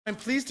I'm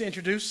pleased to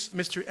introduce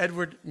Mr.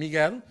 Edward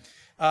Miguel.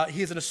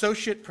 He is an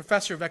associate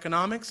professor of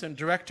economics and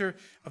director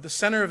of the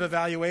Center of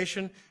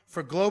Evaluation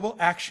for Global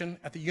Action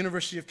at the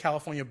University of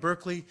California,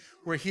 Berkeley,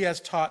 where he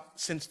has taught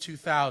since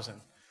 2000.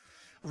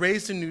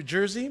 Raised in New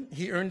Jersey,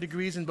 he earned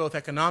degrees in both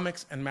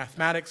economics and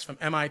mathematics from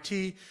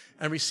MIT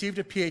and received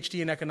a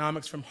PhD in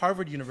economics from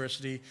Harvard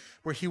University,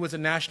 where he was a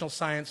National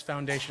Science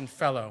Foundation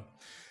Fellow.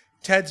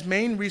 TED's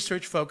main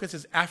research focus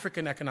is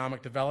African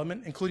economic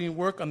development, including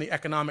work on the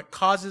economic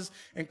causes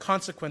and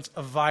consequence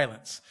of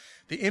violence,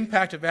 the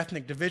impact of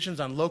ethnic divisions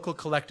on local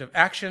collective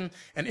action,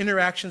 and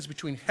interactions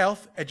between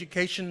health,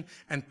 education,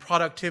 and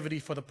productivity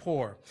for the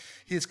poor.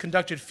 He has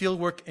conducted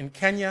fieldwork in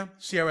Kenya,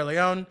 Sierra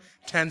Leone,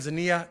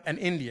 Tanzania, and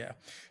India.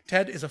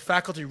 TED is a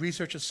faculty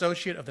research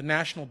associate of the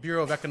National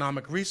Bureau of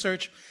Economic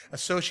Research,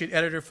 associate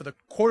editor for the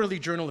Quarterly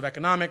Journal of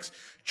Economics,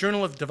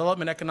 Journal of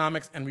Development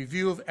Economics, and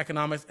Review of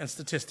Economics and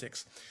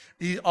Statistics.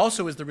 He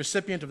also is the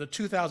recipient of the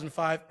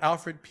 2005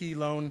 Alfred P.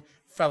 Loan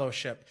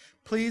Fellowship.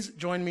 Please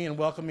join me in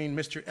welcoming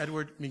Mr.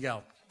 Edward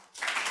Miguel.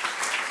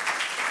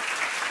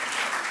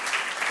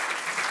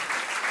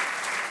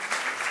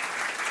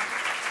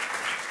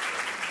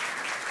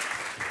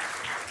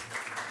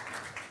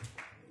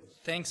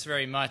 Thanks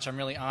very much. I'm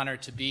really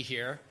honored to be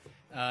here.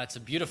 It's a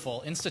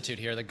beautiful institute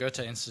here, the Goethe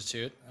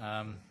Institute.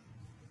 I'm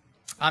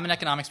an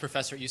economics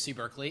professor at UC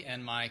Berkeley,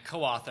 and my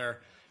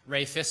co-author,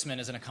 Ray Fissman,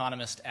 is an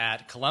economist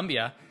at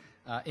Columbia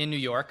in New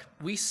York.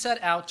 We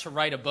set out to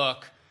write a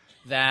book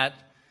that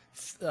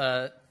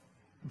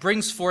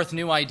brings forth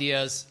new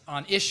ideas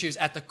on issues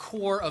at the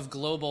core of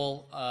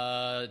global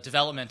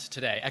development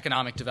today,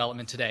 economic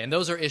development today, and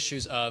those are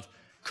issues of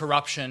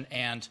corruption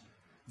and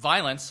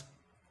violence.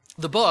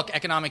 The book,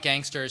 Economic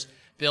Gangsters,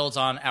 builds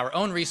on our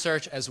own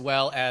research as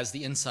well as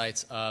the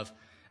insights of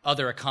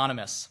other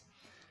economists.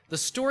 The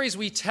stories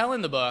we tell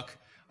in the book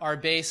are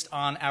based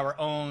on our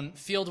own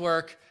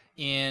fieldwork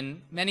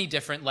in many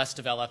different less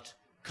developed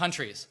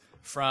countries,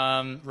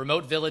 from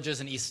remote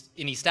villages in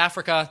East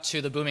Africa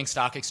to the booming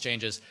stock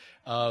exchanges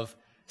of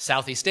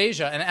Southeast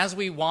Asia. And as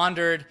we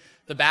wandered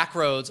the back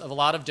roads of a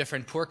lot of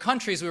different poor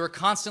countries, we were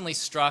constantly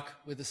struck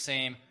with the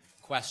same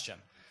question.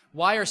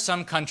 Why are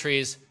some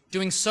countries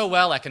doing so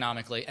well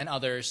economically and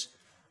others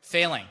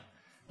failing?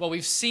 What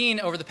we've seen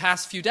over the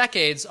past few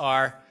decades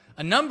are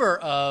a number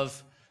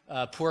of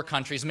poor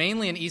countries,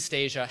 mainly in East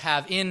Asia,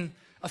 have in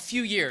a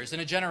few years,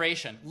 in a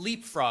generation,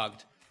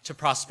 leapfrogged to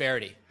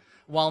prosperity,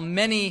 while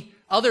many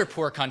other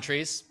poor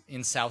countries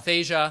in South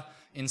Asia,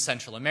 in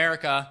Central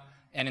America,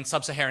 and in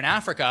Sub-Saharan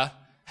Africa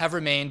have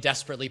remained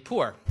desperately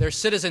poor. Their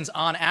citizens,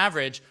 on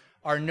average,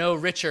 are no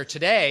richer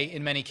today,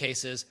 in many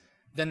cases,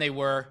 than they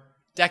were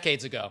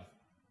decades ago.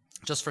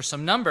 Just for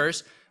some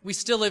numbers, we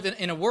still live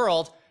in a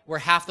world where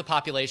half the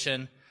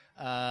population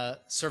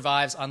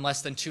survives on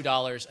less than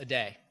 $2 a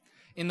day.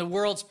 In the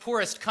world's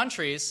poorest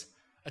countries,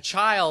 a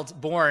child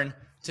born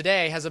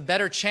today has a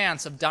better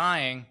chance of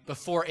dying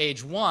before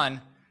age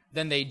 1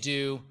 than they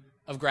do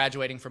of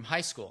graduating from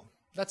high school.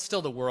 That's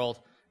still the world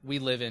we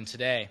live in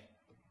today.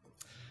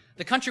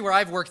 The country where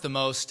I've worked the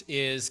most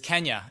is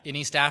Kenya in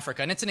East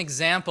Africa, and it's an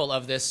example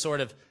of this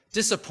sort of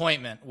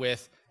disappointment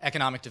with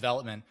economic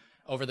development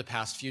over the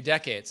past few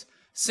decades.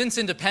 Since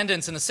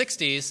independence in the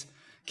 60s,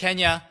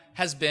 Kenya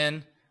has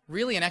been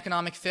really an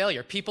economic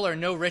failure. People are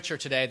no richer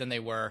today than they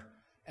were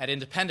at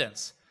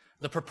independence.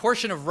 The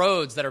proportion of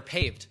roads that are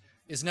paved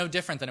is no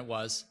different than it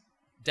was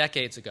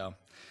decades ago.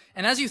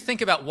 And as you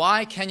think about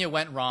why Kenya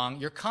went wrong,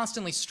 you're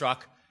constantly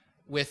struck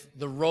with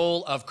the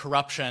role of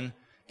corruption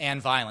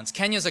and violence.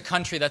 Kenya is a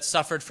country that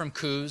suffered from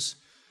coups,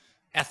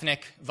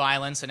 ethnic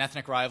violence and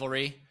ethnic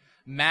rivalry,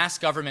 mass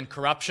government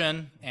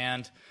corruption,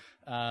 and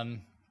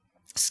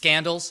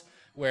scandals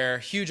where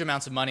huge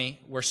amounts of money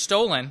were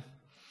stolen.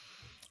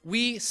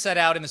 We set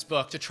out in this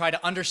book to try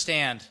to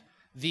understand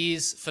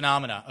these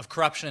phenomena of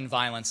corruption and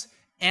violence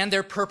and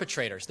their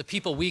perpetrators, the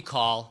people we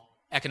call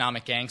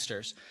economic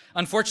gangsters.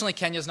 Unfortunately,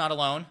 Kenya is not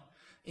alone.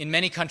 In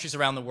many countries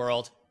around the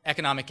world,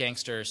 economic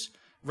gangsters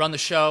run the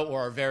show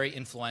or are very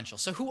influential.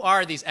 So who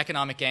are these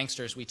economic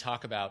gangsters we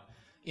talk about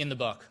in the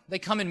book? They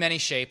come in many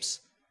shapes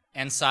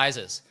and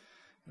sizes.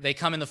 They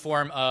come in the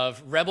form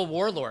of rebel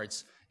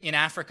warlords in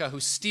Africa who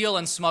steal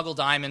and smuggle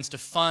diamonds to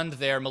fund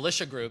their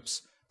militia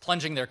groups,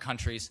 plunging their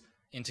countries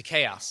into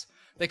chaos.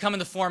 They come in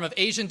the form of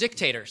Asian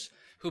dictators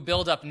who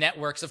build up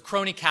networks of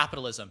crony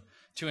capitalism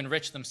to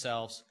enrich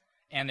themselves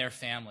and their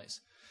families.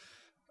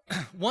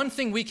 One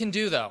thing we can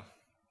do, though,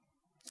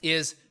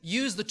 is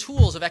use the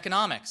tools of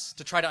economics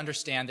to try to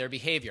understand their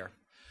behavior.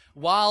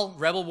 While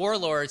rebel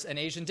warlords and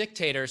Asian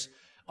dictators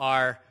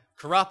are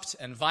corrupt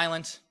and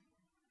violent,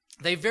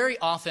 they very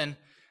often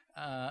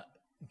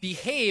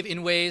behave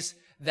in ways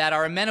that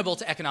are amenable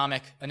to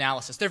economic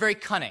analysis. They're very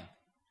cunning.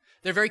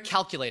 They're very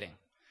calculating.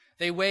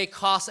 They weigh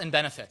costs and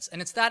benefits.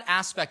 And it's that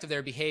aspect of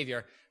their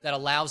behavior that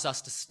allows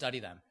us to study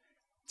them,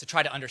 to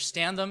try to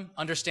understand them,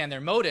 understand their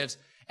motives,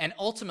 and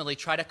ultimately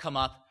try to come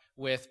up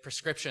with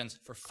prescriptions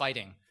for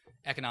fighting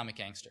economic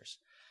gangsters.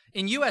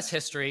 In U.S.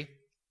 history,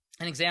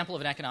 an example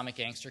of an economic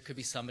gangster could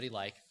be somebody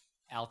like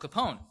Al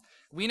Capone.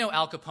 We know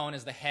Al Capone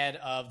as the head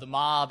of the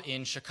mob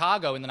in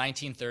Chicago in the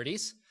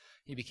 1930s.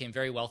 He became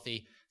very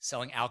wealthy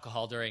selling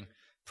alcohol during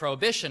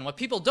Prohibition. What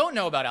people don't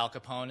know about Al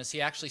Capone is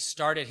he actually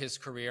started his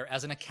career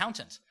as an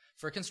accountant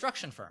for a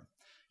construction firm.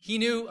 He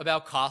knew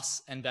about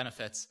costs and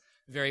benefits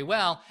very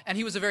well, and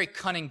he was a very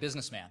cunning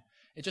businessman.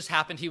 It just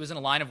happened he was in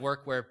a line of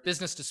work where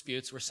business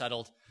disputes were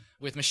settled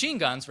with machine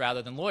guns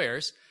rather than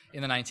lawyers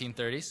in the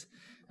 1930s.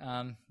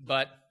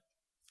 But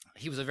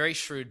he was a very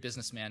shrewd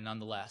businessman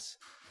nonetheless.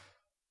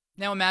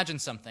 Now imagine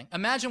something.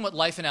 Imagine what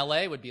life in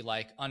LA would be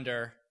like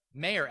under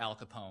Mayor Al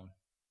Capone,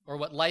 or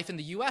what life in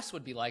the US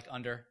would be like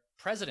under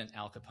President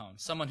Al Capone,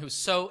 someone who's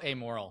so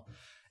amoral,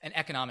 an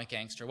economic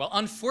gangster. Well,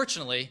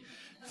 unfortunately,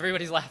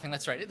 everybody's laughing,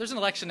 that's right. There's an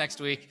election next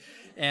week,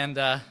 and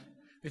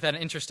we've had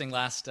an interesting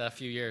last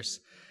few years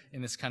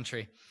in this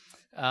country.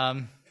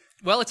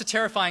 Well, it's a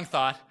terrifying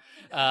thought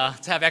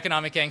to have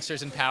economic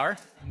gangsters in power,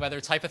 whether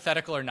it's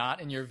hypothetical or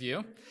not, in your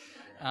view.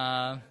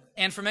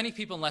 And for many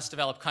people in less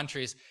developed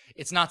countries,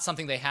 it's not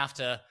something they have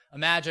to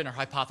imagine or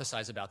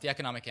hypothesize about. The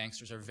economic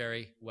gangsters are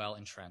very well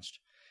entrenched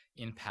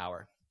in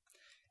power.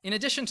 In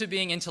addition to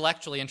being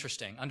intellectually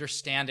interesting,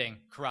 understanding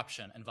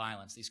corruption and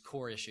violence, these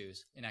core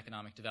issues in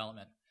economic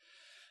development,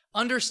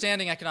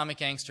 understanding economic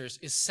gangsters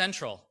is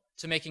central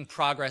to making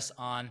progress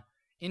on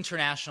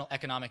international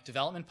economic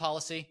development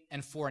policy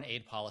and foreign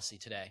aid policy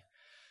today.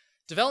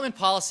 Development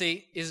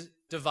policy is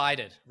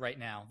divided right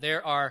now.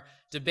 There are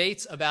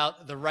debates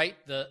about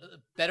the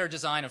better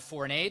design of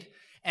foreign aid,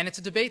 and it's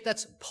a debate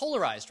that's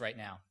polarized right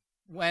now.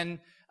 When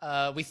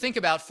we think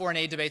about foreign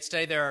aid debates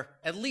today, there are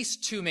at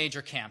least two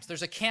major camps.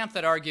 There's a camp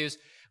that argues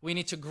we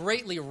need to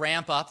greatly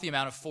ramp up the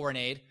amount of foreign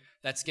aid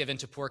that's given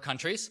to poor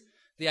countries.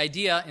 The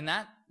idea in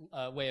that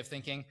way of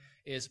thinking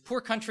is poor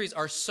countries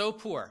are so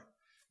poor,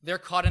 they're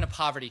caught in a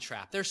poverty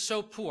trap. They're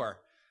so poor,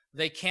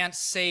 they can't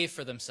save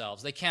for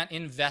themselves. They can't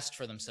invest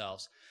for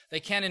themselves. They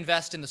can't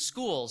invest in the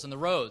schools and the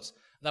roads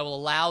that will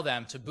allow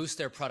them to boost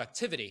their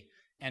productivity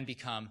and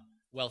become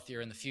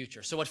wealthier in the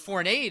future. So what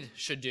foreign aid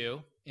should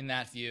do, in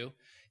that view,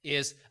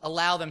 is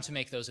allow them to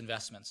make those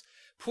investments.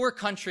 Poor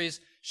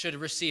countries should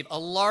receive a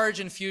large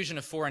infusion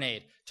of foreign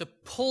aid to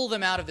pull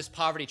them out of this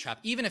poverty trap,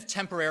 even if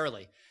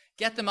temporarily,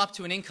 get them up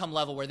to an income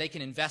level where they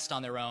can invest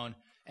on their own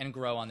and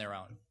grow on their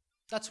own.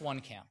 That's one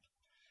camp.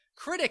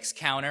 Critics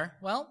counter,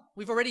 well,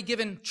 we've already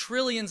given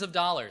trillions of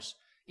dollars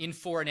in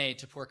foreign aid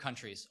to poor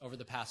countries over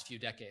the past few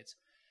decades.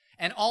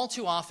 And all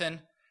too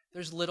often,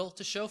 there's little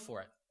to show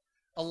for it.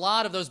 A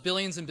lot of those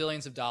billions and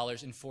billions of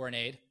dollars in foreign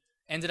aid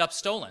ended up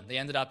stolen. They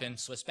ended up in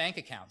Swiss bank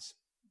accounts.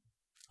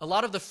 A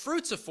lot of the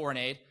fruits of foreign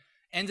aid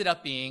ended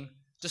up being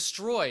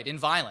destroyed in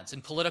violence,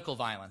 in political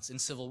violence, in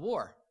civil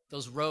war,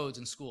 those roads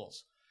and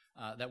schools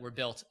that were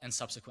built and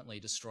subsequently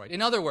destroyed.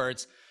 In other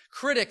words,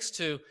 critics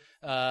to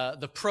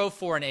the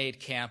pro-foreign aid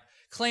camp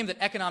claim that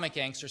economic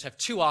gangsters have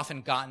too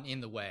often gotten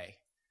in the way.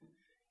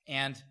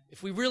 And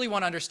if we really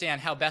want to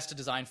understand how best to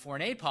design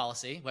foreign aid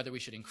policy, whether we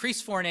should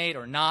increase foreign aid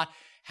or not,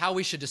 how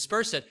we should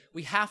disperse it,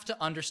 we have to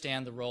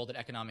understand the role that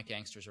economic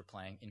gangsters are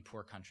playing in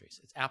poor countries.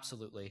 It's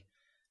absolutely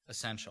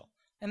essential.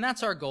 And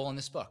that's our goal in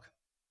this book.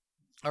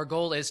 Our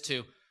goal is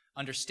to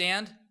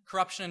understand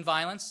corruption and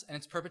violence and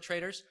its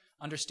perpetrators,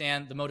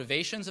 understand the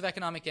motivations of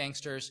economic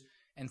gangsters,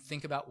 and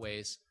think about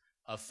ways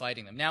of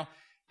fighting them. Now,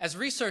 as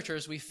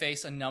researchers, we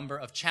face a number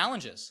of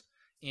challenges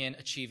in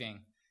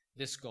achieving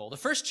this goal. The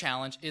first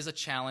challenge is a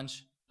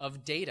challenge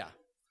of data.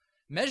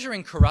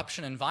 Measuring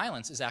corruption and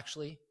violence is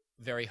actually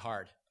very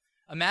hard.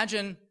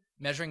 Imagine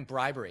measuring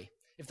bribery.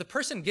 If the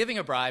person giving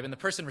a bribe and the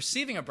person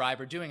receiving a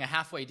bribe are doing a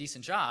halfway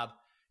decent job,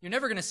 you're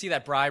never going to see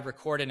that bribe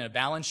recorded in a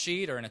balance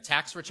sheet or in a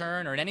tax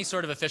return or in any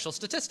sort of official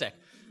statistic.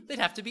 They'd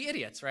have to be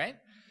idiots, right?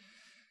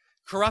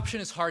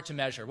 Corruption is hard to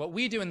measure. What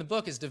we do in the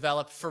book is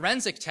develop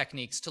forensic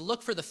techniques to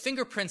look for the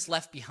fingerprints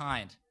left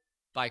behind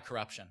by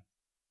corruption.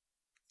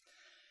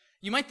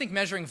 You might think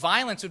measuring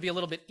violence would be a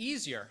little bit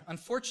easier.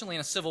 Unfortunately,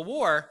 in a civil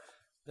war,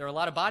 there are a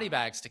lot of body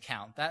bags to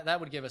count. That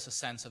would give us a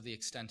sense of the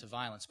extent of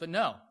violence. But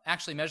no,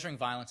 actually measuring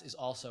violence is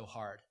also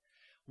hard.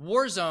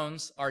 War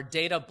zones are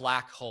data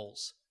black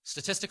holes.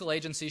 Statistical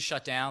agencies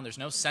shut down. There's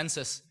no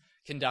census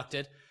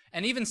conducted.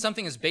 And even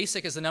something as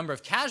basic as the number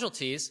of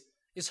casualties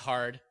is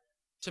hard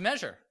to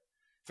measure.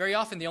 Very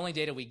often, the only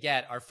data we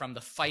get are from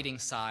the fighting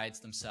sides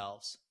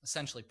themselves,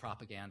 essentially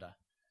propaganda.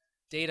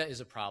 Data is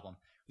a problem.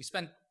 We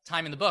spend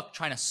time in the book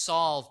trying to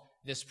solve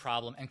this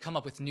problem and come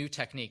up with new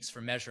techniques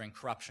for measuring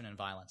corruption and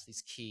violence,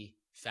 these key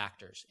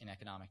factors in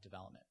economic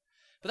development.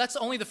 But that's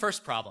only the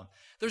first problem.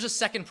 There's a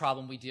second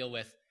problem we deal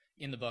with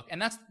in the book,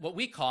 and that's what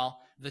we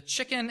call the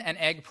chicken and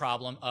egg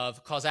problem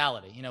of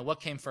causality. You know,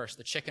 what came first,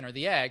 the chicken or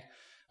the egg?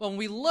 Well, when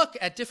we look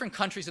at different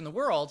countries in the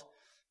world,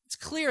 it's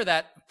clear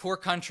that poor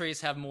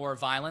countries have more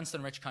violence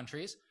than rich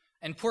countries,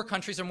 and poor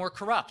countries are more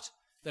corrupt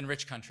than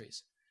rich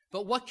countries.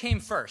 But what came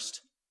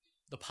first?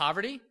 The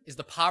poverty? Is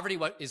the poverty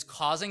what is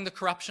causing the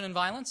corruption and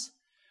violence?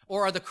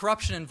 Or are the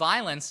corruption and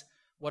violence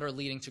what are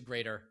leading to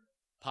greater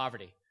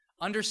poverty?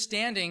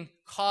 Understanding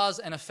cause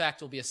and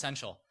effect will be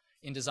essential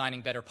in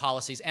designing better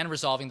policies and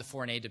resolving the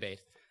foreign aid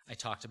debate I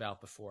talked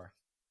about before.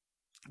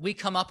 we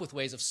come up with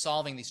ways of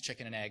solving these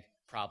chicken and egg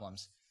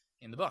problems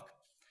in the book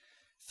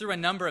through a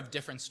number of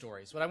different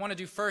stories. What I want to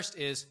do first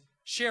is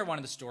share one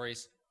of the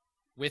stories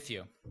with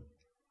you.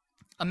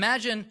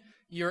 Imagine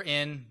you're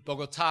in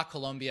Bogota,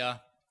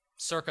 Colombia,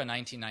 circa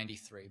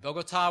 1993.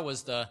 Bogota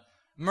was the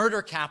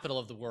murder capital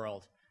of the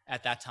world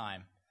at that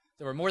time.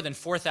 There were more than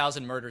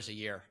 4,000 murders a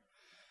year.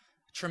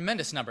 A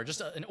tremendous number,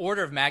 just an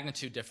order of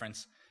magnitude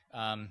difference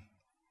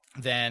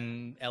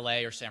than LA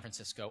or San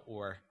Francisco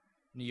or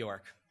New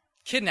York.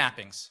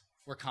 Kidnappings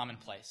were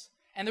commonplace,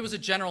 and there was a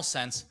general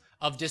sense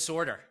of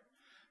disorder.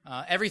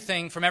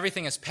 Everything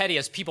as petty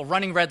as people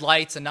running red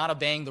lights and not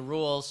obeying the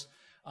rules,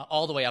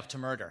 all the way up to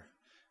murder.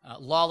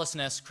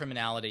 Lawlessness,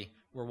 criminality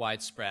were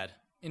widespread.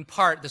 In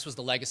part, this was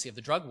the legacy of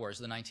the drug wars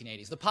of the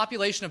 1980s. The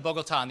population of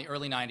Bogota in the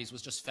early 90s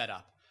was just fed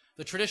up.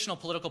 The traditional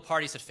political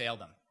parties had failed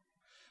them.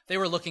 They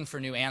were looking for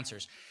new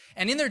answers.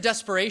 And in their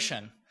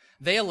desperation,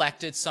 they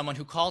elected someone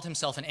who called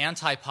himself an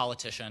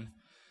anti-politician.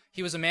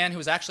 He was a man who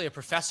was actually a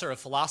professor of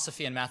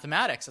philosophy and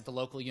mathematics at the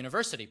local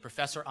university,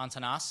 Professor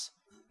Antanas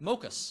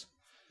Mocus.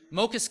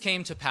 Mocus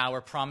came to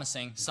power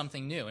promising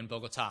something new in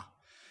Bogota.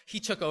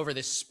 He took over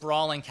this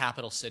sprawling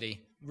capital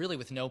city, really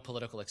with no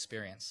political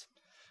experience,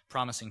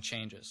 promising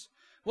changes.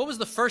 What was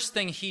the first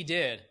thing he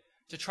did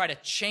to try to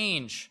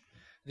change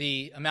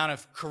the amount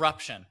of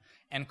corruption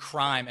and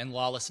crime and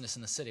lawlessness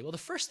in the city? Well, the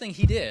first thing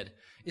he did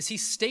is he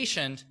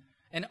stationed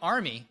an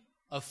army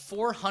of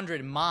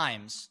 400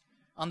 mimes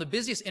on the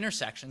busiest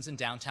intersections in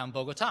downtown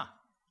Bogota.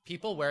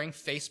 People wearing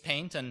face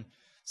paint and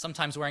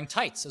sometimes wearing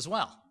tights as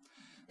well.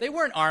 They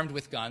weren't armed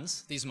with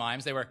guns, these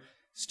mimes. They were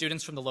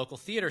students from the local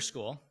theater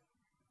school.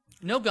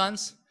 No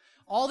guns.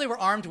 All they were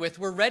armed with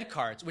were red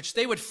cards, which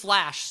they would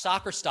flash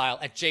soccer style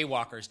at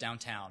jaywalkers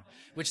downtown,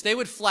 which they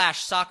would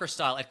flash soccer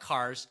style at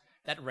cars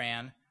that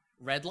ran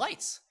red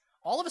lights.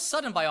 All of a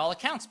sudden, by all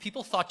accounts,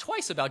 people thought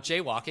twice about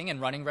jaywalking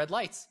and running red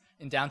lights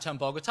in downtown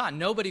Bogota.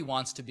 Nobody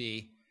wants to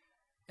be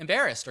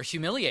embarrassed or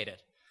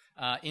humiliated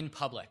in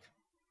public.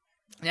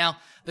 Now,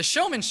 the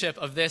showmanship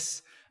of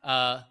this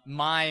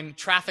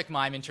traffic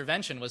mime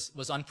intervention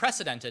was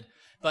unprecedented,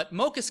 but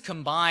Mocus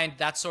combined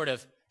that sort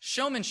of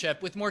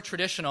showmanship with more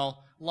traditional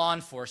law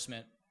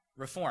enforcement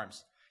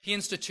reforms. He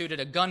instituted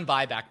a gun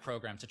buyback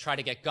program to try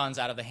to get guns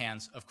out of the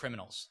hands of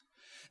criminals.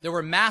 There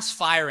were mass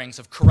firings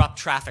of corrupt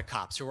traffic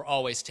cops who were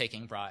always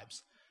taking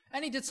bribes.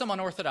 And he did some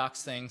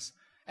unorthodox things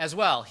as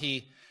well.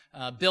 He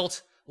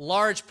built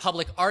large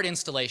public art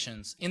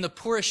installations in the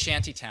poorest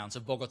shanty towns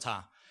of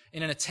Bogota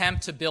in an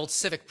attempt to build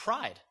civic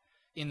pride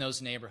in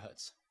those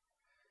neighborhoods.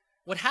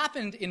 What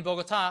happened in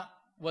Bogota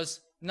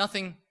was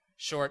nothing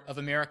short of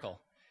a miracle.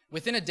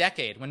 Within a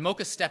decade, when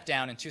Mocus stepped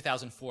down in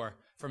 2004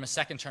 from a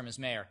second term as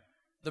mayor,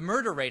 the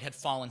murder rate had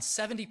fallen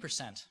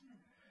 70%.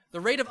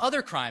 The rate of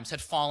other crimes had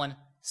fallen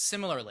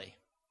similarly.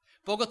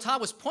 Bogota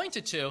was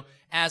pointed to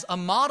as a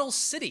model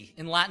city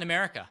in Latin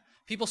America.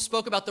 People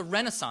spoke about the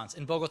Renaissance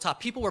in Bogota.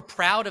 People were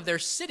proud of their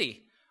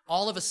city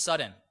all of a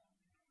sudden.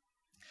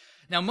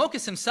 Now,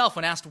 Mocus himself,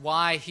 when asked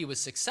why he was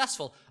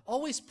successful,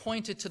 always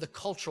pointed to the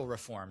cultural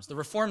reforms, the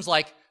reforms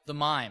like the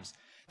mimes,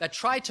 that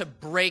tried to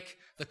break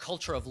the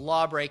culture of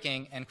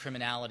law-breaking and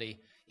criminality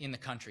in the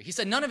country. He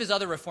said none of his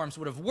other reforms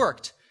would have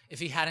worked if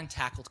he hadn't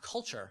tackled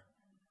culture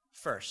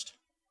first.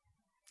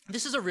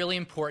 This is a really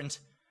important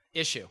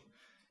issue.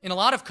 In a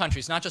lot of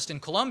countries, not just in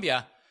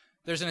Colombia,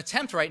 there's an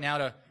attempt right now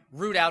to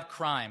root out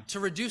crime, to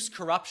reduce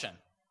corruption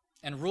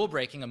and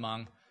rule-breaking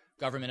among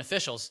government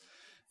officials.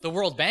 The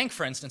World Bank,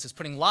 for instance, is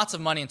putting lots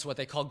of money into what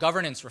they call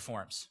governance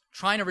reforms,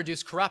 trying to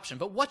reduce corruption.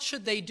 But what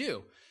should they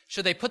do?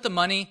 Should they put the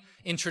money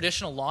in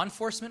traditional law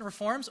enforcement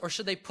reforms, or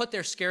should they put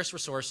their scarce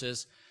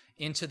resources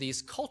into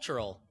these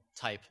cultural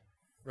type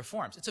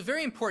reforms? It's a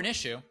very important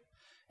issue,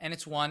 and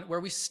it's one where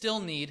we still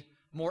need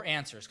more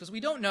answers, because we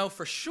don't know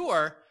for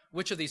sure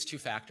which of these two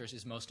factors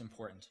is most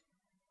important.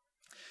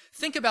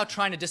 Think about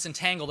trying to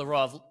disentangle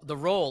the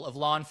role of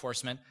law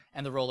enforcement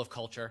and the role of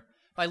culture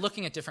by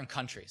looking at different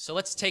countries. So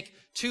let's take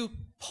two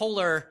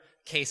polar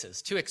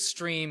cases, two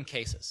extreme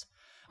cases.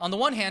 On the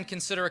one hand,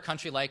 consider a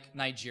country like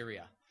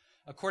Nigeria.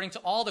 According to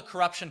all the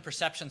corruption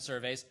perception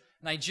surveys,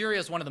 Nigeria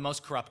is one of the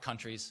most corrupt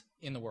countries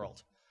in the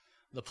world.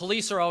 The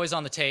police are always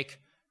on the take,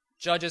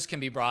 judges can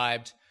be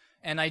bribed,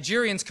 and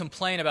Nigerians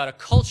complain about a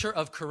culture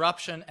of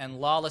corruption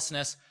and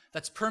lawlessness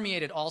that's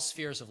permeated all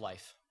spheres of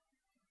life.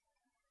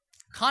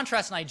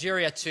 Contrast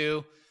Nigeria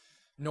to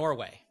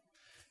Norway.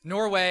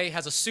 Norway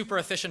has a super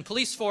efficient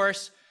police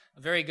force,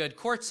 a very good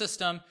court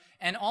system,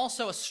 and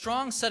also a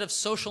strong set of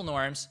social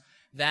norms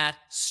that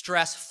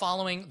stress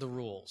following the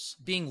rules,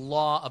 being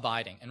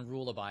law-abiding and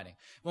rule-abiding.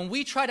 When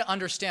we try to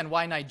understand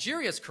why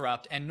Nigeria is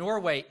corrupt and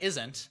Norway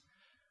isn't,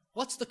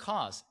 what's the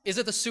cause? Is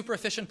it the super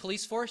efficient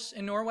police force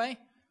in Norway,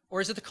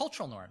 or is it the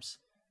cultural norms?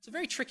 It's a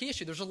very tricky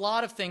issue. There's a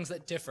lot of things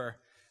that differ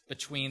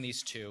between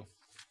these two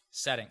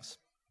settings.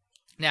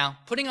 Now,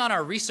 putting on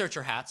our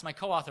researcher hats, my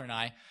co-author and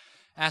I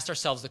asked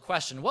ourselves the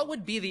question, what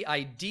would be the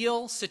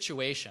ideal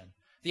situation,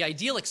 the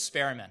ideal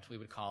experiment, we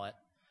would call it,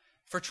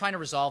 for trying to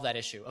resolve that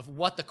issue of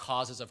what the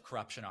causes of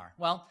corruption are?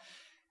 Well,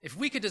 if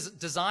we could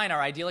design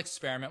our ideal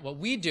experiment, what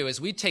we'd do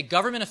is we'd take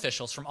government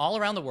officials from all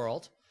around the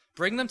world,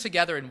 bring them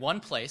together in one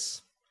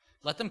place,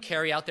 let them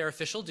carry out their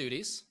official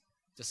duties,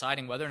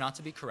 deciding whether or not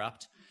to be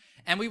corrupt,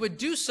 and we would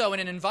do so in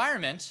an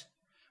environment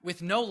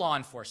with no law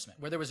enforcement,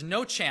 where there was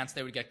no chance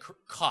they would get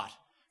caught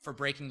for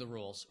breaking the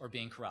rules or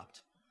being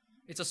corrupt.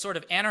 It's a sort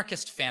of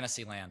anarchist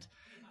fantasy land.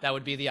 That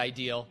would be the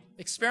ideal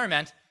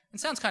experiment, and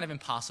sounds kind of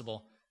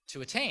impossible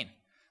to attain.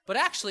 But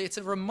actually, it's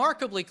a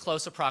remarkably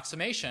close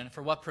approximation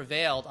for what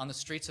prevailed on the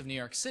streets of New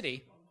York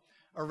City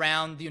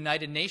around the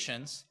United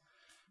Nations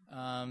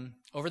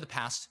over the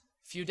past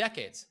few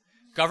decades.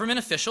 Government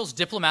officials,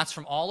 diplomats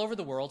from all over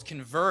the world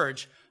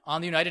converge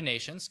on the United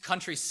Nations.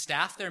 Countries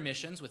staff their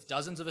missions with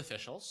dozens of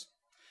officials.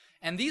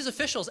 And these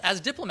officials,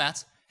 as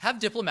diplomats, have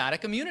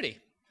diplomatic immunity.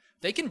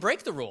 They can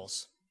break the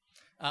rules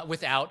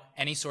without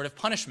any sort of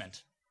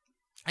punishment.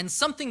 And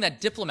something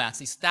that diplomats,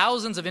 these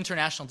thousands of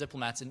international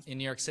diplomats in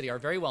New York City are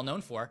very well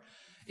known for,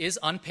 is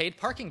unpaid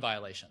parking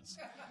violations.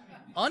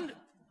 An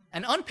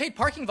unpaid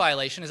parking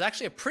violation is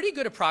actually a pretty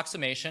good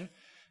approximation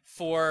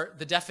for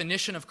the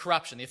definition of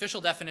corruption. The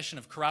official definition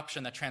of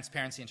corruption that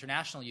Transparency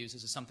International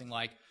uses is something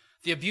like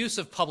the abuse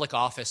of public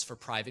office for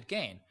private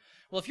gain.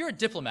 Well, if you're a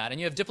diplomat and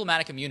you have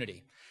diplomatic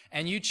immunity,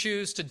 and you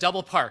choose to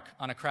double park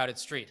on a crowded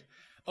street,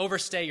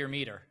 overstay your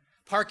meter,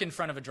 park in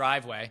front of a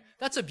driveway,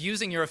 that's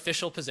abusing your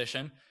official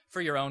position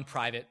for your own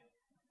private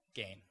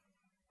gain.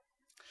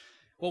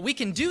 What we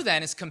can do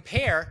then is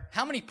compare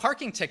how many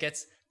parking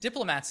tickets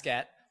diplomats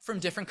get from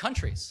different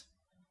countries.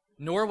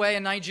 Norway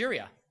and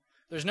Nigeria.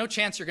 There's no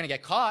chance you're going to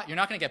get caught. You're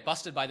not going to get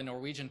busted by the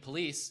Norwegian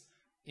police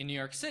in New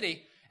York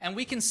City. And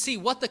we can see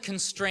what the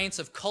constraints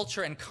of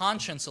culture and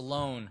conscience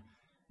alone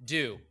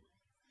do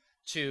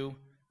to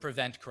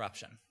prevent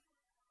corruption.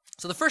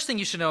 So the first thing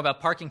you should know about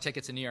parking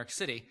tickets in New York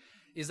City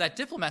is that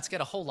diplomats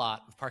get a whole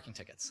lot of parking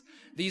tickets.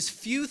 These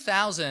few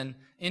thousand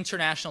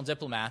international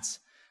diplomats,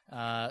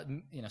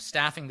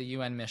 staffing the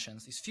UN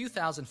missions, these few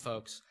thousand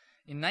folks,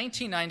 in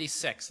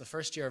 1996, the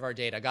first year of our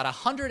data, got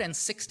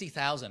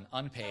 160,000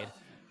 unpaid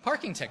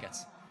parking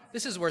tickets.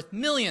 This is worth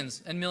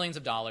millions and millions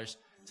of dollars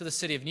to the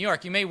city of New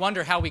York. You may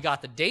wonder how we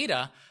got the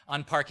data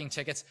on parking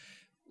tickets.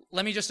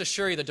 Let me just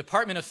assure you, the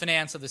Department of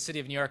Finance of the city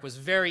of New York was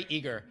very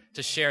eager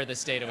to share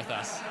this data with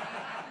us.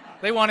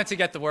 They wanted to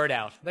get the word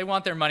out. They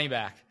want their money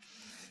back.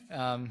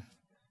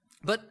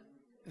 But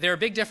there are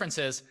big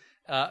differences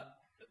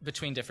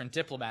between different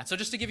diplomats. So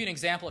just to give you an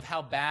example of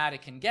how bad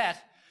it can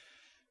get,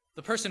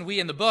 the person we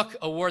in the book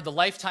award the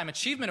Lifetime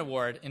Achievement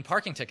Award in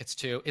parking tickets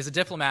to is a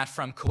diplomat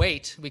from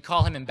Kuwait. We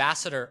call him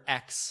Ambassador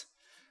X,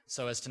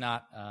 so as to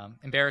not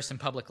embarrass him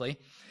publicly.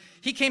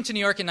 He came to New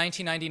York in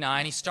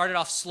 1999. He started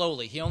off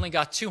slowly. He only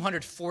got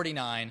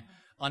 249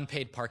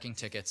 unpaid parking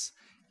tickets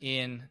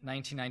in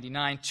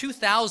 1999.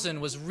 2000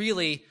 was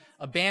really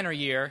a banner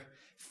year.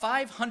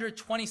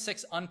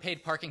 526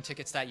 unpaid parking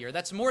tickets that year.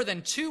 That's more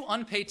than 2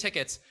 unpaid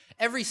tickets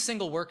every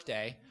single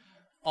workday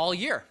all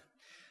year.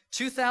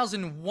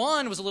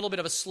 2001 was a little bit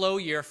of a slow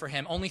year for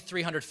him, only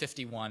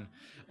 351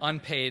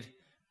 unpaid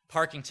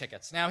parking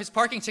tickets. Now, his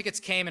parking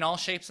tickets came in all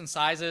shapes and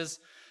sizes.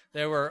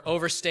 There were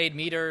overstayed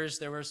meters,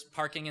 there was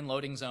parking in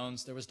loading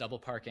zones, there was double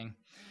parking.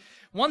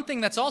 One thing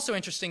that's also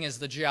interesting is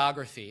the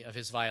geography of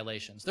his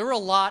violations. There were a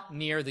lot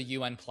near the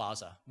UN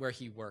Plaza where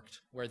he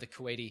worked, where the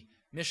Kuwaiti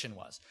mission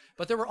was.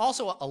 But there were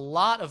also a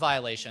lot of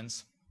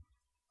violations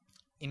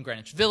in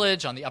Greenwich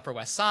Village, on the Upper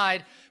West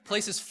Side,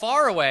 places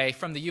far away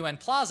from the UN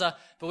Plaza,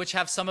 but which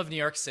have some of New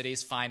York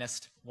City's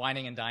finest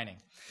wining and dining.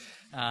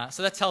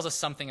 So that tells us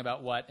something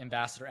about what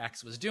Ambassador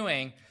X was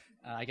doing,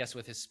 I guess,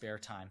 with his spare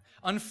time.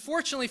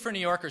 Unfortunately for New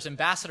Yorkers,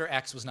 Ambassador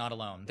X was not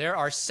alone. There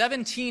are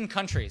 17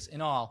 countries in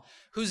all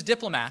whose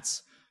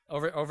diplomats,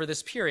 over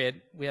this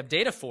period, we have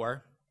data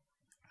for,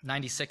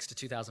 96 to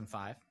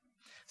 2005,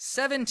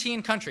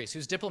 17 countries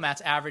whose diplomats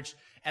averaged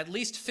at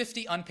least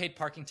 50 unpaid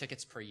parking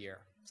tickets per year.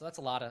 So that's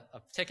a lot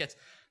of tickets.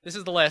 This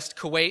is the list.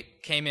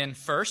 Kuwait came in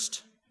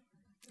first,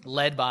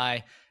 led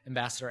by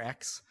Ambassador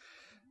X.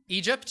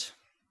 Egypt,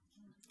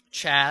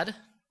 Chad,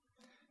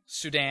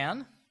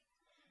 Sudan,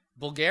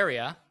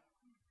 Bulgaria,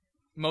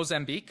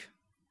 Mozambique,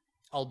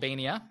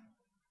 Albania,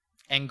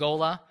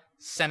 Angola,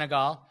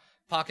 Senegal,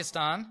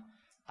 Pakistan,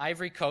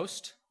 Ivory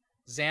Coast,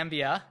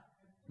 Zambia,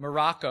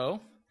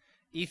 Morocco,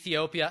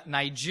 Ethiopia,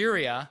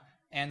 Nigeria,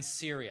 and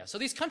Syria. So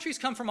these countries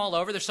come from all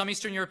over. There's some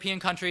Eastern European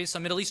countries,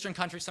 some Middle Eastern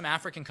countries, some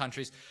African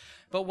countries.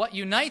 But what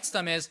unites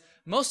them is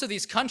most of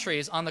these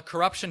countries on the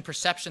corruption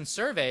perception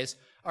surveys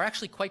are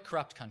actually quite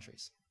corrupt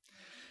countries.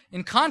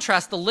 In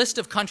contrast, the list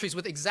of countries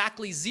with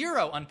exactly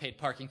 0 unpaid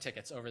parking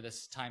tickets over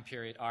this time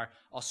period are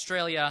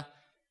Australia,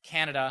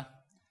 Canada,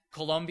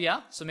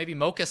 Colombia, so maybe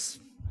Mocus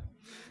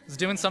is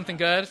doing something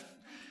good,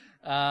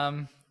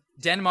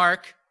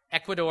 Denmark,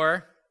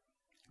 Ecuador,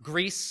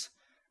 Greece,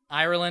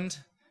 Ireland,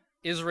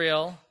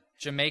 Israel,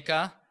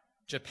 Jamaica,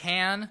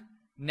 Japan,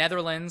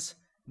 Netherlands,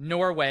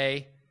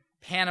 Norway,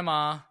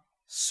 Panama,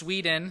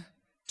 Sweden,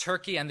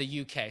 Turkey, and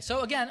the UK.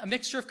 So again, a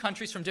mixture of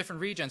countries from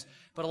different regions,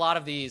 but a lot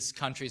of these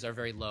countries are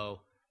very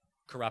low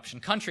corruption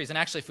countries. And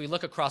actually, if we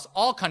look across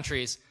all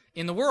countries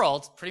in the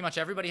world, pretty much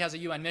everybody has a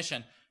UN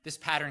mission, this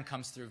pattern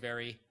comes through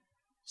very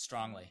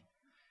strongly.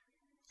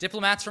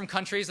 Diplomats from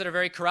countries that are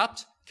very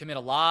corrupt commit a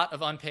lot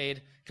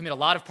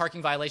of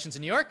parking violations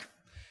in New York.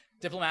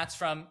 Diplomats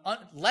from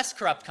less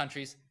corrupt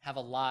countries have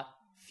a lot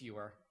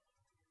fewer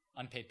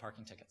unpaid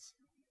parking tickets.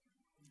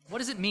 What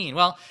does it mean?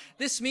 Well,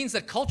 this means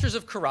that cultures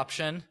of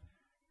corruption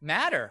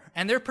matter,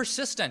 and they're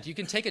persistent. You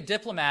can take a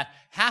diplomat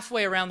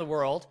halfway around the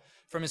world,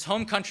 from his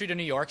home country to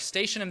New York,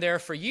 station him there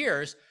for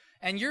years,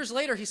 and years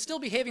later, he's still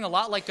behaving a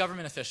lot like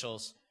government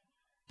officials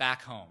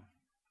back home.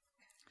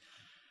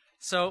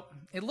 So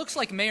it looks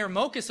like Mayor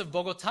Mokas of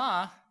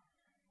Bogota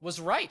was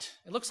right.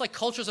 It looks like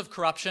cultures of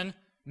corruption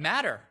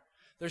matter.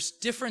 There's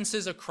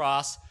differences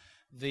across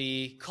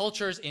the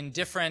cultures in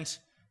different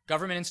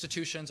government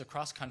institutions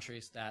across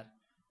countries that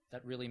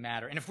really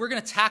matter. And if we're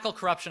going to tackle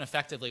corruption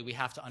effectively, we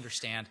have to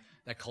understand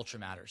that culture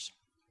matters.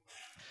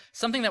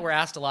 Something that we're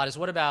asked a lot is,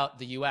 what about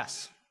the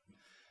U.S.?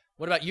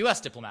 What about U.S.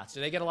 diplomats? Do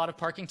they get a lot of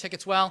parking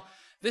tickets? Well,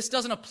 this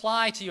doesn't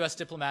apply to U.S.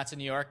 diplomats in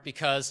New York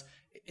because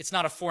it's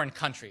not a foreign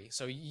country.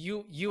 So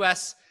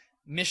U.S.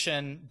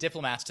 mission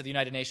diplomats to the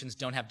United Nations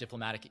don't have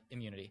diplomatic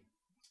immunity.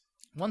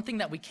 One thing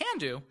that we can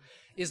do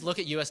is look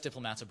at U.S.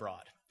 diplomats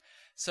abroad.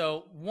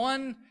 So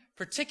one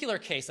particular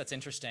case that's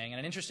interesting, and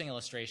an interesting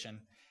illustration,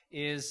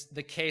 is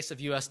the case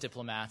of U.S.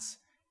 diplomats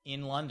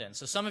in London.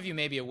 So some of you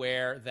may be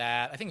aware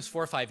that, I think it was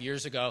 4 or 5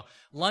 years ago,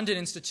 London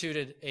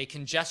instituted a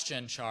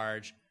congestion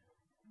charge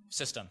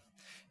system.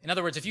 In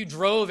other words, if you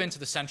drove into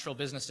the central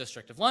business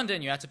district of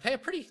London, you had to pay a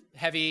pretty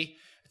heavy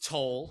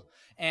toll,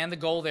 and the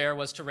goal there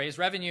was to raise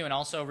revenue and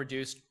also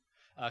reduce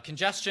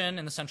congestion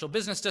in the central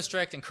business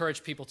district,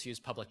 encourage people to use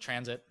public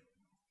transit.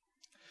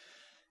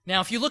 Now,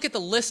 if you look at the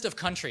list of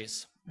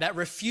countries that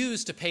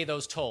refuse to pay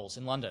those tolls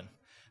in London,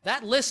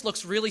 that list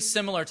looks really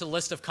similar to the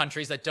list of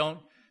countries that don't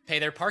pay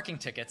their parking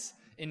tickets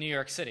in New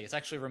York City. It's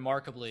actually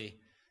remarkably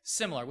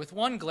similar, with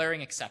one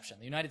glaring exception,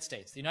 the United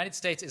States. The United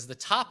States is the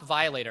top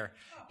violator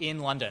in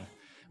London.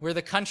 We're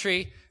the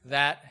country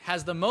that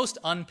has the most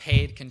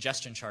unpaid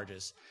congestion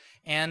charges.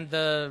 And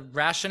the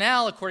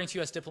rationale, according to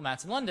U.S.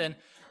 diplomats in London,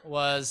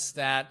 was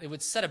that it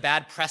would set a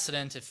bad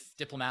precedent if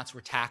diplomats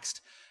were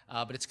taxed,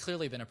 but it's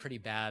clearly been a pretty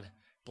bad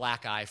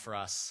black eye for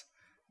us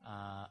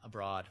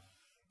abroad.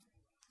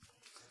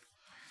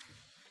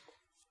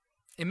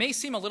 It may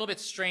seem a little bit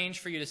strange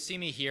for you to see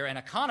me here, an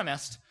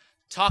economist,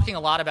 talking a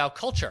lot about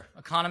culture.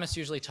 Economists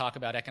usually talk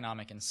about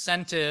economic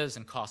incentives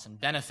and costs and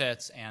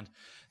benefits and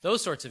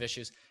those sorts of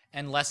issues,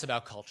 and less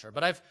about culture.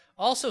 But I've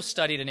also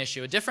studied an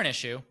issue, a different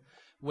issue,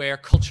 where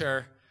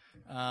culture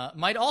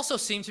might also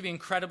seem to be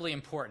incredibly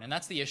important, and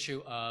that's the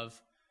issue of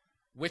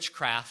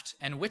witchcraft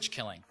and witch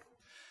killing.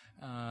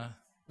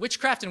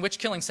 Witchcraft and witch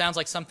killing sounds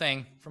like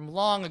something from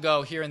long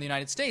ago here in the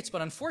United States,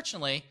 but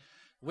unfortunately,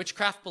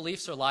 witchcraft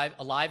beliefs are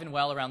alive and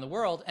well around the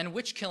world, and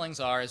witch killings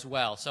are as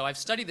well. So I've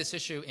studied this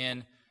issue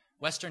in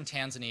Western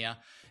Tanzania,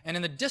 and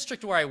in the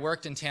district where I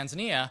worked in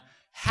Tanzania,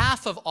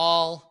 half of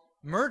all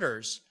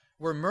murders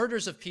were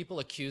murders of people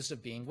accused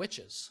of being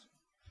witches.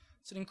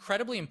 It's an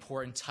incredibly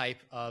important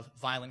type of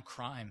violent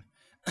crime,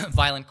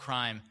 violent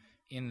crime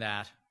in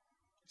that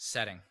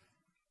setting.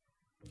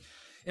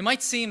 It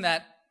might seem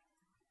that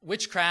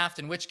witchcraft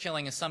and witch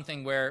killing is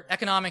something where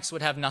economics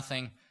would have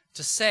nothing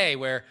to say,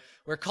 where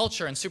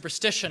culture and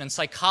superstition and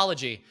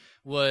psychology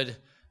would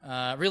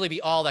really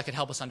be all that could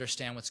help us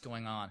understand what's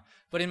going on.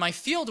 But in my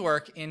field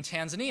work in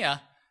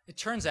Tanzania, it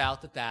turns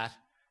out that that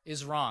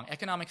is wrong.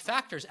 Economic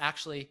factors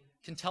actually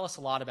can tell us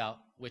a lot about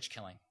witch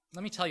killing.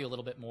 Let me tell you a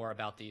little bit more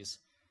about these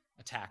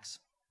attacks.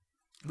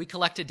 We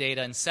collected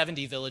data in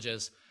 70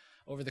 villages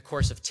over the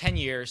course of 10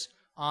 years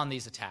on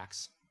these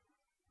attacks.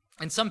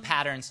 And some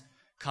patterns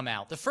come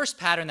out. The first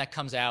pattern that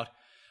comes out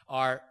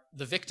are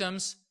the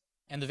victims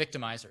and the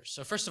victimizers.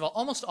 So first of all,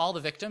 almost all the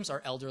victims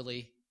are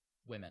elderly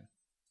women.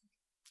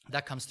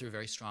 That comes through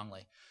very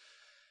strongly.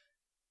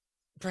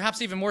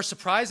 Perhaps even more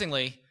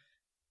surprisingly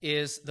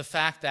is the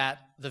fact that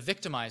the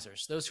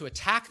victimizers, those who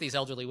attack these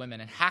elderly women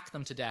and hack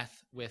them to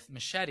death with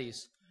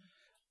machetes,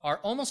 are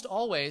almost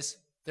always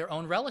their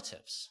own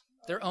relatives,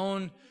 their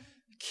own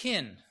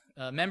kin,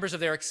 members of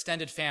their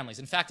extended families.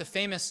 In fact, a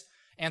famous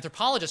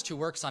anthropologist who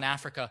works on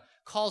Africa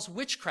calls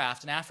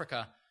witchcraft in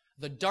Africa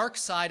the dark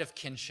side of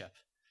kinship,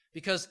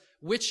 because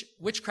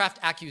witchcraft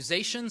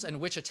accusations and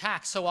witch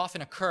attacks so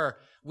often occur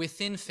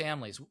within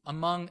families,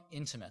 among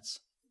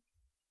intimates.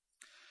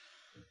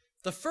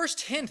 The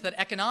first hint that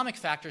economic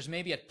factors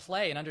may be at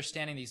play in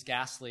understanding these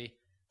ghastly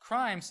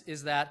crimes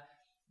is that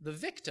the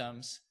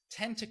victims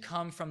tend to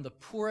come from the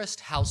poorest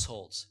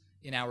households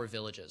in our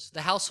villages,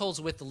 the households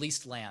with the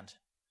least land,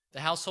 the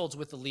households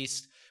with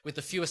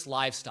the fewest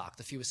livestock,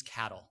 the fewest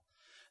cattle,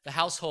 the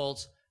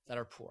households that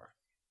are poor.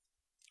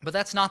 But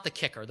that's not the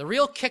kicker. The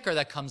real kicker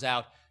that comes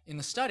out in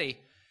the study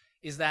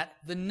is that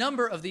the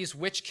number of these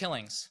witch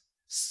killings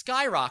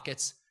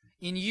skyrockets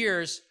in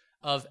years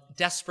of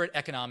desperate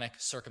economic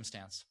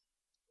circumstance.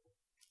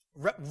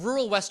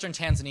 Rural Western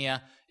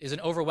Tanzania is an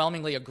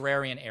overwhelmingly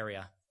agrarian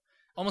area.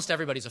 Almost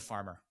everybody's a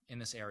farmer in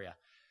this area.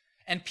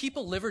 And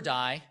people live or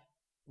die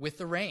with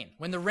the rain.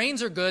 When the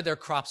rains are good, their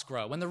crops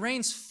grow. When the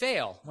rains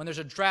fail, when there's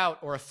a drought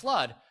or a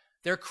flood,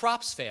 their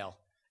crops fail,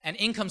 and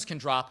incomes can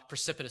drop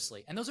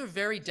precipitously. And those are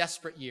very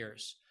desperate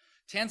years.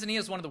 Tanzania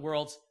is one of the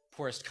world's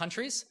poorest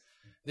countries.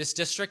 This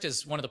district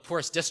is one of the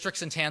poorest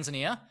districts in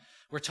Tanzania.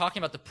 We're talking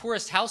about the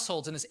poorest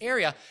households in this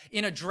area.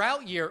 In a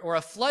drought year or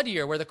a flood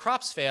year where the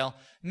crops fail,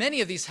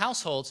 many of these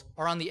households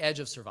are on the edge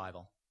of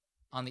survival,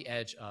 on the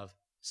edge of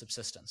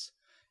subsistence.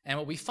 And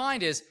what we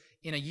find is,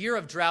 in a year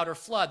of drought or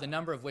flood, the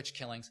number of witch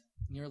killings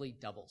nearly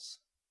doubles.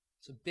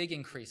 It's a big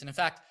increase. And in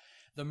fact,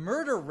 the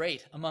murder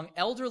rate among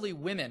elderly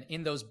women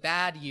in those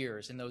bad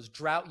years, in those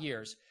drought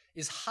years,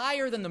 is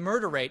higher than the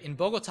murder rate in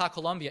Bogota,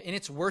 Colombia, in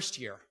its worst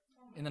year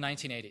in the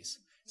 1980s.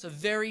 It's a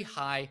very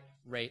high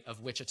rate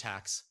of witch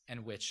attacks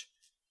and witch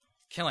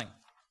killing.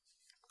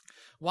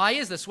 Why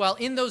is this? Well,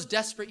 in those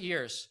desperate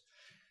years,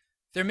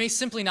 there may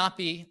simply not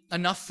be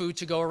enough food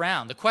to go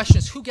around. The question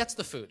is, who gets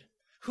the food?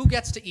 Who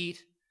gets to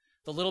eat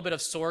the little bit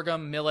of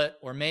sorghum, millet,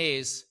 or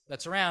maize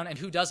that's around, and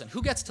who doesn't?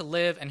 Who gets to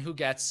live and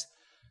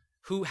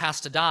who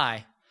has to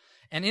die?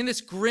 And in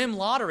this grim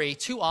lottery,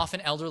 too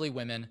often elderly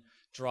women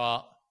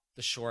draw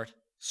the short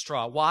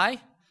straw. Why?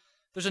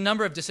 There's a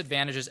number of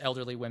disadvantages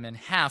elderly women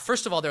have.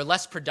 First of all, they're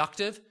less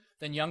productive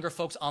than younger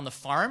folks on the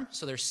farm,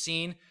 so they're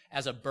seen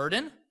as a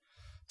burden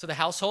to the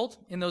household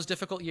in those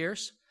difficult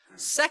years.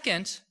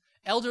 Second,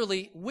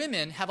 elderly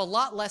women have a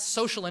lot less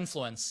social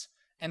influence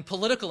and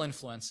political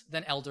influence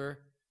than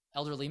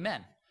elderly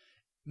men.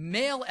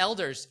 Male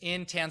elders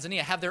in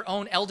Tanzania have their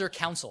own elder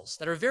councils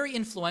that are very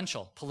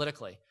influential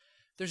politically.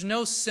 There's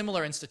no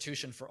similar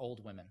institution for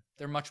old women.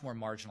 They're much more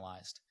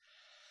marginalized.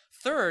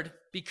 Third,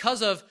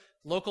 because of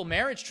local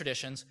marriage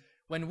traditions,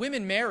 when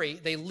women marry,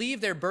 they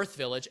leave their birth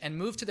village and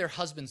move to their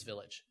husband's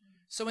village.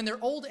 So in their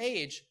old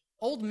age,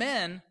 old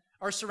men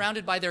are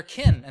surrounded by their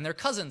kin and their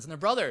cousins and their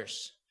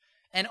brothers,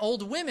 and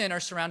old women are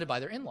surrounded by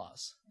their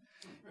in-laws.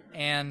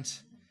 And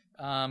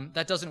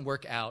that doesn't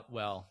work out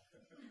well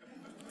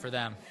for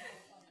them.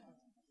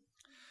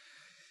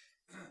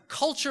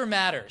 Culture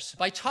matters.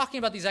 By talking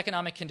about these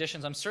economic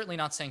conditions, I'm certainly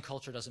not saying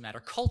culture doesn't matter.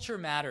 Culture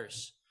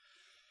matters.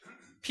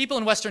 People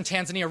in Western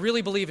Tanzania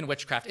really believe in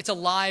witchcraft. It's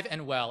alive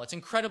and well. It's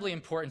incredibly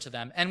important to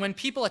them. And when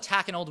people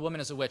attack an old woman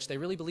as a witch, they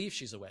really believe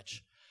she's a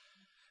witch.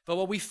 But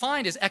what we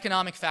find is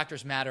economic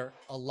factors matter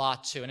a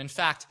lot too. And in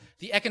fact,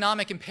 the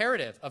economic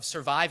imperative of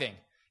surviving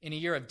in a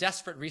year of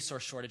desperate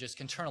resource shortages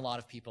can turn a lot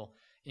of people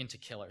into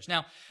killers.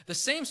 Now, the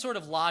same sort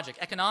of logic,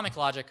 economic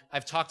logic,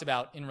 I've talked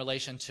about in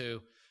relation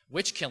to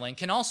witch killing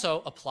can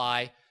also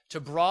apply to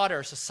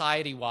broader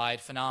society-wide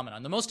phenomena.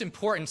 The most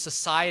important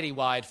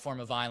society-wide form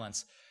of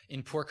violence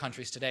in poor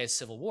countries today is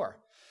civil war.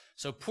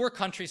 So poor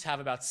countries have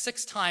about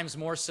 6 times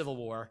more civil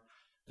war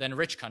than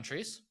rich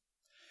countries.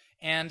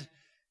 And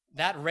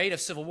that rate of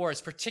civil war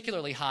is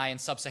particularly high in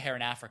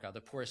sub-Saharan Africa,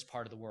 the poorest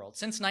part of the world.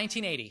 Since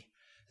 1980,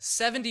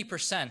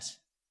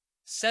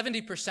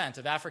 70%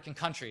 of African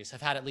countries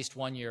have had at least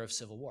 1 year of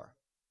civil war.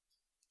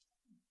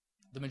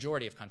 The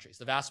majority of countries,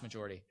 the vast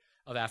majority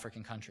of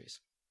African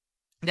countries.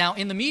 Now,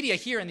 in the media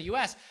here in the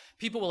US,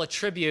 people will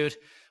attribute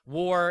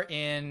war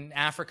in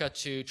Africa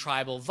to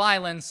tribal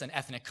violence and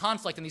ethnic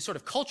conflict and these sort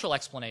of cultural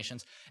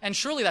explanations. And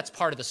surely that's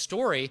part of the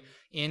story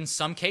in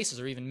some cases,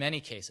 or even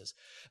many cases.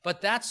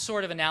 But that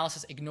sort of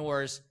analysis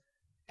ignores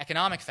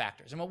economic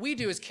factors. And what we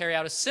do is carry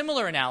out a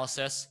similar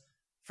analysis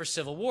for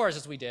civil wars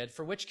as we did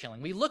for witch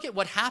killing. We look at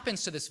what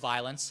happens to this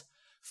violence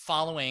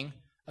following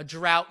a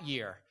drought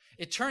year.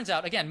 It turns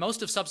out, again,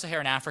 most of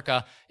sub-Saharan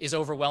Africa is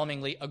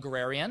overwhelmingly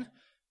agrarian.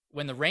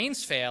 When the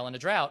rains fail in a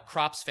drought,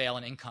 crops fail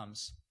and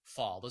incomes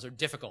fall. Those are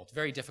difficult,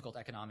 very difficult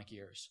economic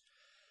years.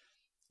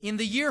 In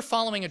the year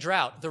following a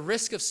drought, the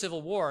risk of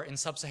civil war in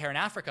sub-Saharan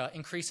Africa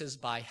increases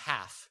by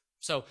half.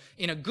 So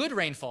in a good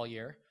rainfall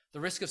year, the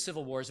risk of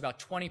civil war is about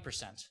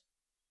 20%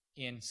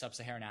 in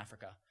sub-Saharan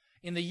Africa.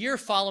 In the year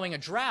following a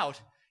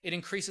drought, it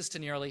increases to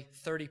nearly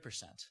 30%.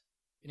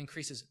 It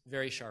increases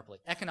very sharply.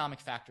 Economic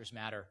factors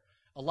matter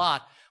a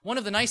lot. One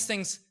of the nice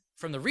things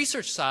from the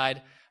research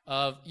side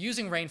of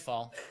using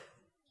rainfall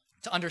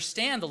to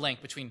understand the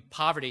link between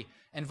poverty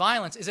and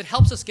violence is it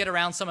helps us get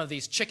around some of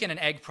these chicken and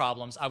egg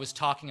problems I was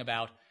talking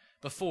about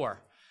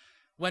before.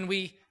 When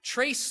we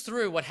trace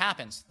through what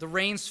happens, the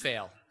rains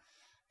fail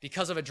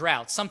because of a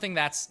drought, something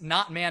that's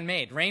not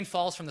man-made. Rain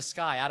falls from the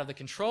sky out of the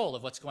control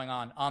of what's going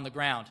on the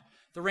ground.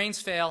 The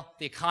rains fail,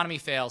 the economy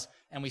fails,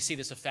 and we see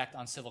this effect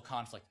on civil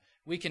conflict.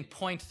 We can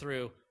point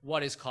through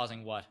what is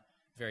causing what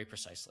very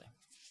precisely.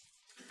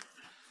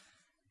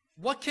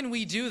 What can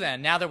we do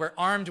then, now that we're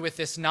armed with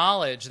this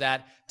knowledge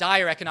that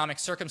dire economic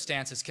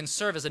circumstances can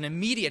serve as an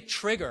immediate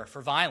trigger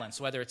for violence,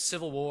 whether it's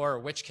civil war or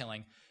witch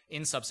killing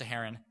in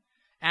sub-Saharan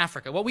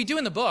Africa? What we do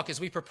in the book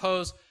is we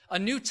propose a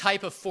new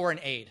type of foreign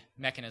aid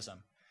mechanism.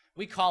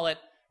 We call it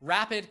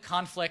Rapid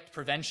Conflict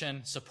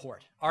Prevention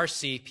Support,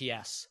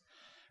 RCPS.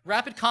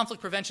 Rapid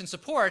Conflict Prevention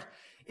Support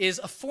is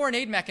a foreign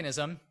aid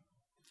mechanism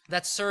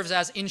that serves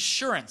as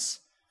insurance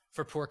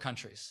for poor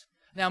countries.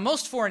 Now,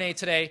 most foreign aid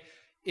today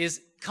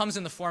comes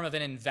in the form of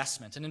an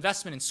investment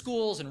in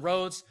schools and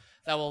roads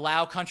that will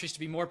allow countries to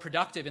be more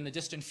productive in the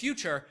distant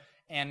future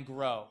and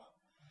grow.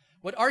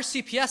 What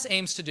RCPS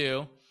aims to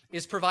do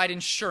is provide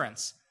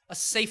insurance, a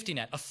safety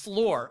net, a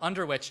floor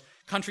under which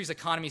countries'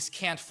 economies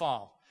can't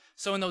fall.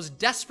 So in those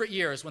desperate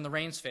years when the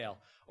rains fail,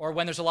 or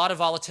when there's a lot of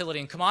volatility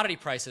in commodity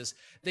prices,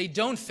 they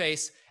don't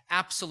face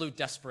absolute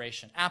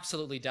desperation,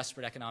 absolutely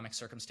desperate economic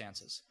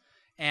circumstances.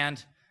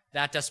 And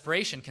that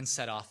desperation can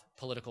set off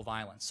political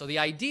violence. So the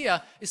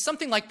idea is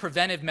something like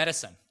preventive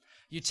medicine.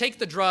 You take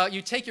the drug,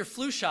 you take your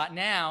flu shot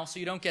now so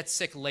you don't get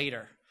sick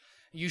later.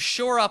 You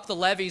shore up the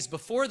levees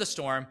before the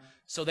storm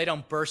so they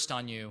don't burst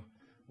on you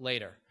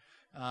later.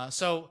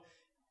 So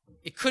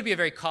it could be a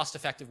very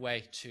cost-effective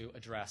way to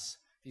address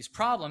these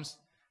problems.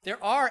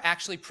 There are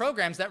actually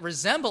programs that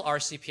resemble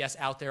RCPS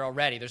out there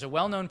already. There's a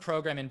well-known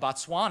program in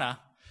Botswana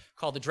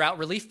called the Drought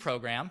Relief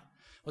Program.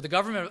 What the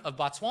government of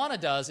Botswana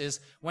does is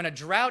when a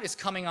drought is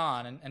coming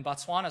on, and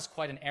Botswana is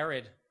quite an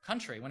arid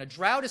country, when a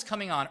drought is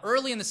coming on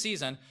early in the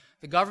season,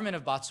 the government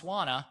of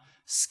Botswana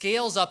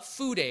scales up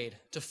food aid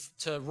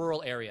to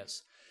rural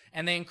areas.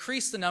 And they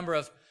increase the number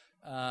of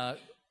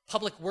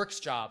public works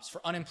jobs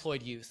for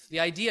unemployed youth.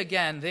 The idea,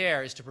 again,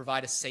 there is to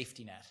provide a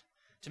safety net,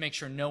 to make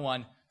sure no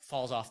one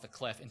falls off the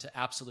cliff into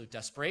absolute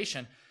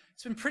desperation.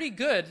 It's been pretty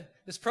good.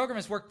 This program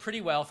has worked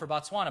pretty well for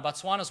Botswana.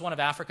 Botswana is one of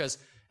Africa's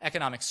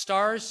economic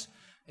stars.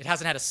 It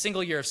hasn't had a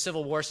single year of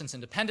civil war since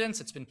independence.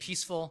 It's been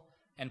peaceful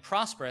and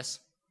prosperous,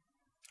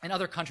 and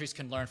other countries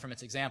can learn from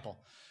its example.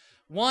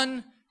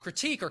 One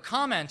critique or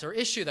comment or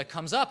issue that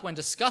comes up when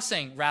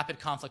discussing rapid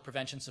conflict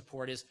prevention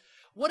support is,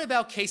 what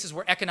about cases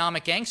where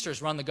economic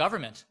gangsters run the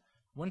government?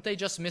 Wouldn't they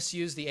just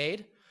misuse the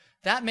aid?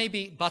 That may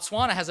be,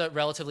 Botswana has a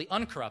relatively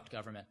uncorrupt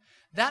government.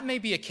 That may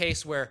be a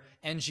case where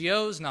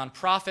NGOs,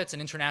 nonprofits,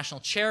 and international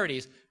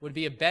charities would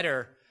be a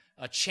better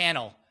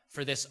channel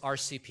for this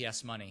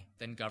RCPS money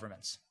than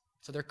governments.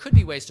 So there could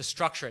be ways to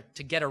structure it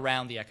to get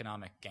around the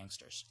economic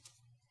gangsters.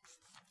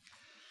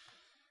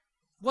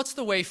 What's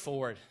the way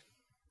forward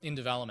in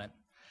development?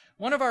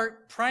 One of our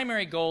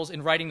primary goals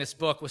in writing this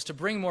book was to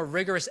bring more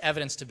rigorous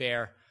evidence to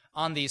bear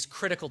on these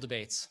critical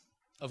debates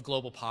of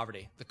global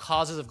poverty, the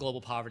causes of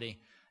global poverty,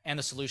 and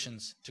the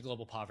solutions to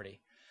global poverty.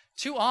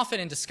 Too often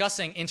in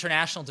discussing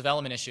international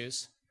development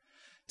issues,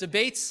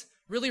 debates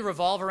really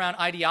revolve around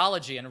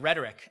ideology and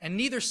rhetoric, and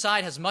neither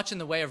side has much in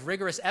the way of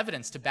rigorous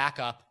evidence to back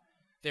up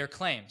their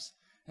claims.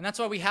 And that's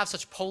why we have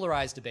such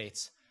polarized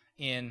debates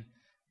in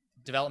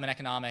development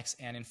economics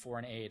and in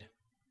foreign aid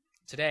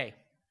today.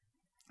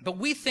 But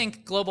we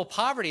think global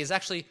poverty is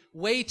actually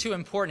way too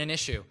important an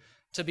issue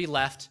to be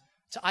left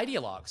to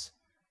ideologues,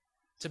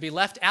 to be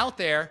left out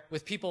there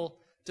with people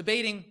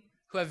debating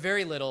who have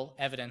very little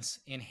evidence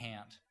in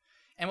hand.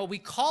 And what we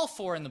call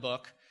for in the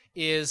book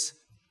is,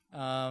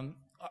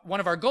 one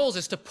of our goals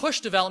is to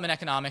push development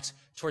economics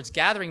towards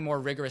gathering more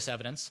rigorous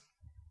evidence,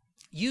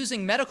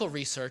 using medical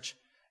research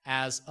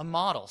as a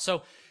model.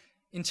 So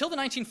until the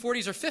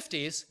 1940s or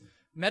 50s,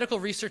 medical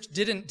research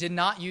did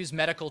not use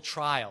medical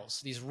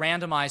trials, these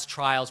randomized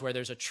trials where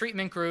there's a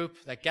treatment group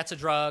that gets a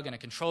drug and a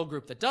control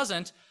group that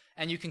doesn't,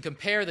 and you can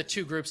compare the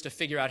two groups to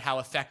figure out how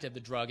effective the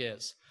drug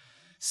is.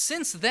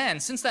 Since then,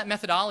 since that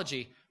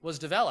methodology was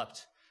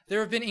developed, there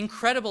have been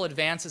incredible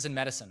advances in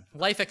medicine.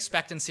 Life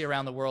expectancy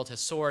around the world has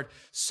soared.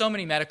 So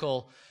many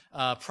medical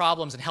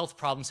problems and health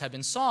problems have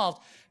been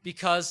solved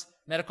because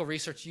medical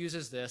research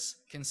uses this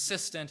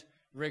consistent,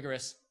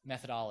 rigorous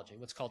methodology,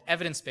 what's called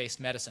evidence-based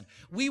medicine.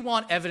 We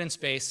want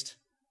evidence-based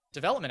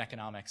development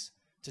economics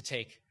to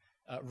take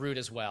root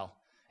as well.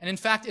 And in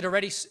fact, it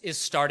already is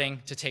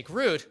starting to take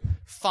root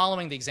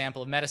following the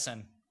example of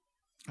medicine.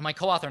 My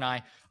co-author and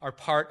I are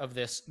part of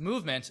this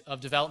movement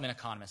of development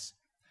economists.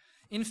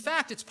 In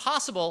fact, it's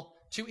possible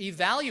to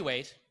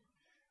evaluate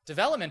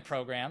development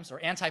programs or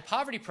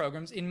anti-poverty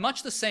programs in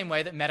much the same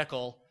way that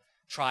medical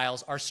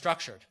trials are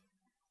structured.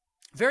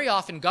 Very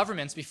often,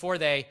 governments, before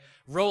they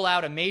roll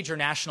out a major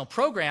national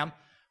program,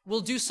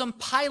 will do some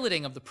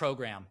piloting of the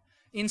program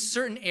in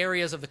certain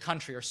areas of the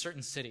country or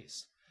certain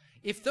cities.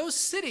 If those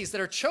cities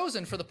that are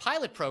chosen for the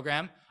pilot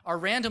program are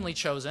randomly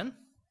chosen,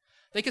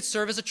 they could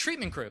serve as a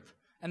treatment group,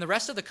 and the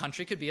rest of the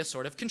country could be a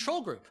sort of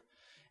control group.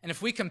 And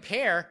if we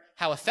compare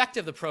how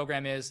effective the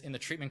program is in the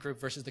treatment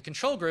group versus the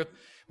control group,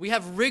 we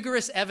have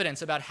rigorous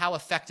evidence about how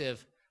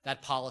effective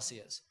that policy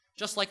is,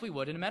 just like we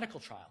would in a medical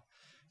trial.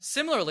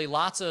 Similarly,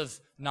 lots of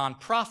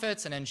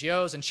nonprofits and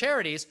NGOs and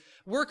charities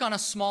work on a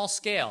small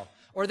scale,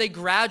 or they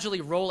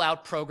gradually roll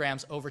out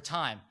programs over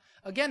time.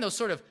 Again, those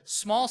sort of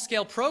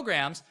small-scale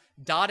programs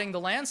dotting the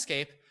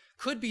landscape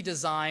could be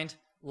designed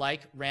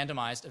like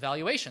randomized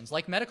evaluations,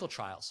 like medical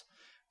trials.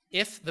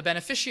 If the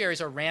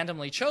beneficiaries are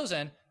randomly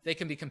chosen, they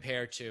can be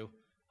compared to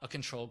a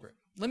control group.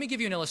 Let me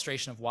give you an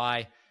illustration of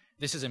why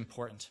this is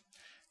important.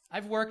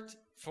 I've worked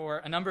for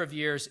a number of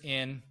years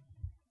in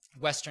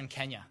Western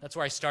Kenya. That's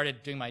where I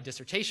started doing my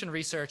dissertation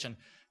research and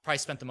probably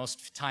spent the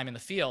most time in the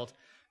field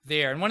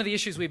there. And one of the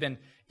issues we've been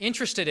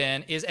interested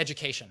in is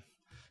education.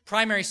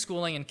 Primary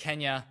schooling in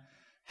Kenya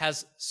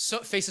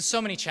faces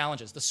so many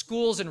challenges. The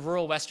schools in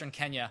rural Western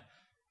Kenya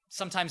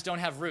sometimes don't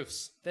have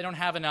roofs. They don't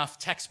have enough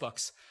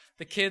textbooks.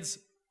 The kids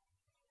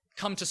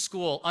come to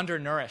school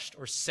undernourished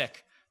or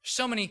sick.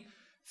 So many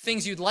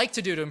things you'd like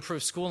to do to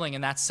improve schooling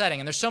in that setting.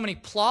 And there's so many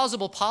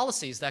plausible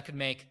policies that could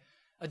make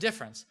a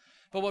difference.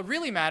 But what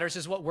really matters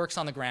is what works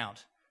on the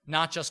ground,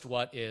 not just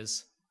what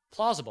is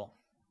plausible.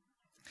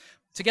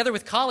 Together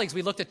with colleagues,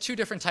 we looked at two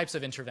different types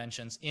of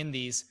interventions in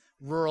these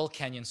rural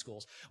Kenyan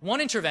schools. One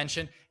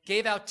intervention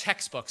gave out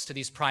textbooks to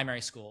these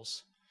primary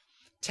schools,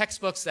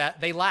 textbooks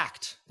that they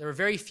lacked. There were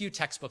very few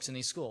textbooks in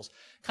these schools.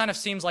 Kind of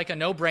seems like a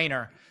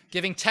no-brainer.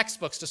 Giving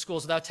textbooks to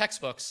schools without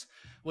textbooks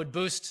would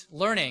boost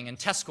learning and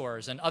test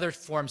scores and other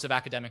forms of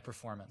academic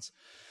performance.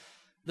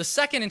 The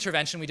second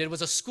intervention we did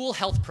was a school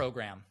health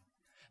program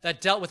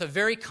that dealt with a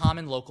very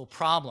common local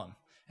problem,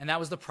 and that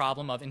was the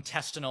problem of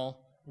intestinal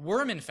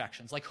worm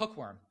infections, like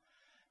hookworm.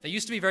 They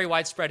used to be very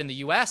widespread in the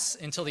US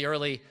until the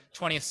early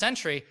 20th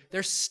century.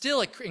 They're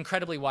still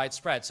incredibly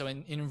widespread. So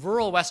in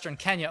rural Western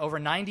Kenya, over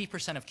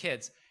 90% of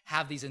kids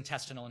have these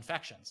intestinal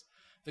infections.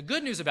 The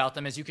good news about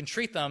them is you can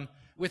treat them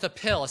with a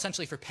pill,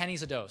 essentially for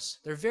pennies a dose.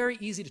 They're very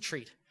easy to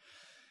treat.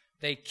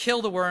 They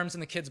kill the worms in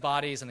the kids'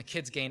 bodies, and the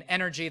kids gain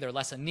energy, they're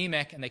less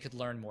anemic, and they could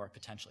learn more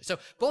potentially. So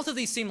both of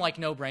these seem like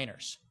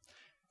no-brainers.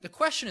 The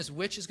question is,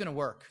 which is going to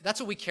work? That's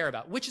what we care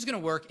about. Which is going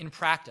to work in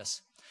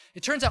practice?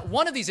 It turns out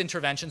one of these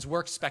interventions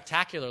worked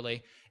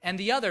spectacularly, and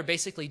the other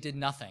basically did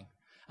nothing.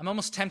 I'm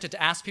almost tempted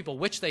to ask people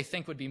which they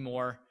think would be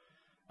more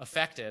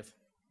effective.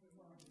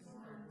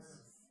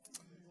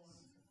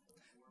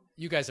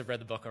 You guys have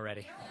read the book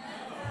already.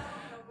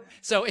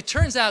 So it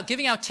turns out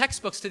giving out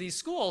textbooks to these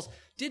schools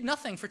did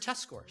nothing for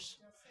test scores.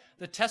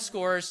 The test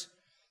scores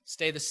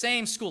stayed the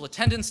same, school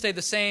attendance stayed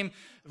the same,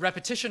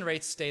 repetition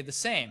rates stayed the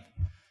same.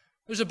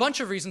 There's a bunch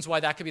of reasons why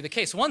that could be the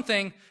case. One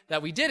thing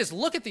that we did is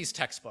look at these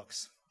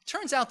textbooks. It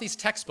turns out these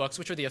textbooks,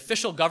 which are the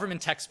official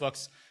government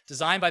textbooks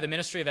designed by the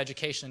Ministry of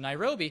Education in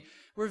Nairobi,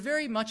 were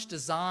very much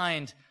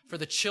designed for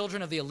the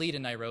children of the elite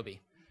in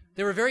Nairobi.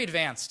 They were very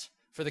advanced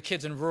for the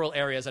kids in rural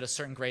areas at a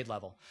certain grade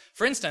level.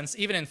 For instance,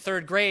 even in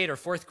 3rd grade or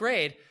 4th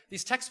grade,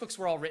 these textbooks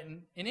were all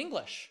written in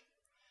English.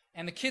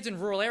 And the kids in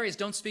rural areas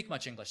don't speak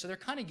much English, so they're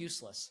kind of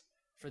useless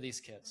for these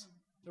kids.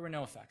 There were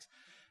no effects.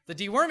 The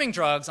deworming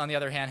drugs, on the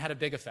other hand, had a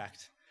big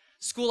effect.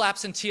 School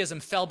absenteeism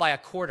fell by a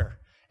quarter,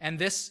 and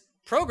this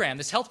program,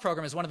 this health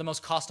program, is one of the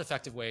most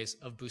cost-effective ways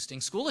of boosting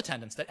school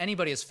attendance that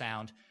anybody has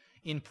found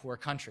in poor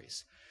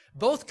countries.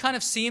 Both kind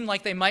of seemed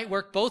like they might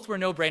work. Both were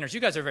no-brainers. You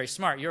guys are very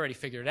smart. You already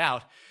figured it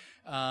out.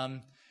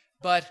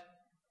 But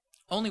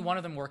only one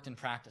of them worked in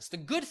practice. The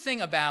good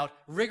thing about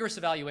rigorous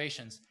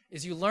evaluations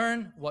is you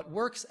learn what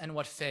works and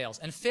what fails.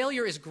 And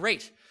failure is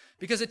great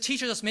because it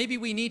teaches us maybe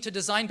we need to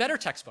design better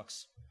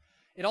textbooks.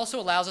 It also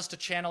allows us to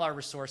channel our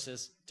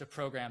resources to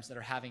programs that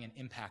are having an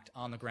impact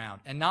on the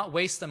ground and not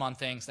waste them on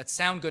things that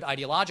sound good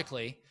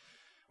ideologically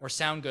or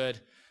sound good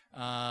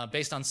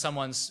based on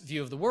someone's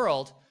view of the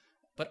world,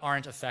 but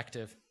aren't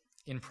effective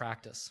in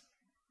practice.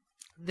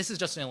 This is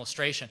just an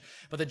illustration,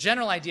 but the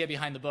general idea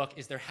behind the book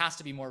is there has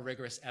to be more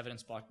rigorous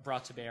evidence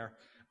brought to bear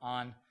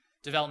on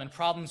development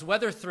problems,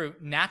 whether through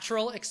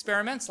natural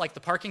experiments like the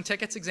parking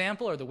tickets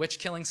example or the witch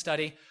killing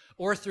study,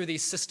 or through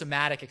these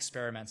systematic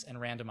experiments and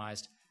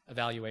randomized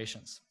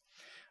evaluations.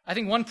 I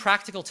think one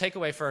practical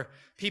takeaway for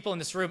people in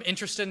this room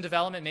interested in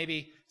development,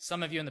 maybe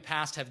some of you in the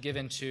past have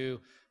given to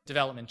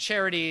development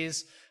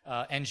charities,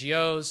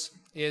 NGOs,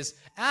 is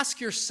ask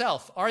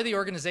yourself, are the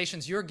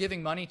organizations you're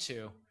giving money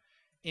to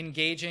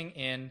engaging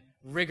in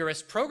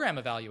rigorous program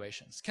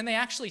evaluations? Can they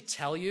actually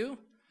tell you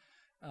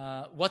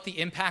what the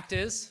impact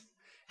is?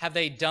 Have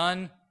they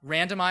done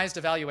randomized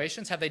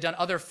evaluations? Have they done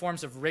other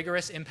forms of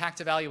rigorous impact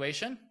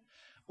evaluation?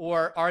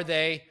 Or are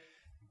they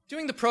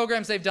doing the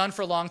programs they've done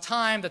for a long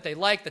time that they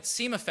like, that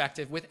seem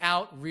effective,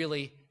 without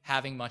really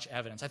having much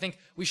evidence? I think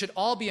we should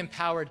all be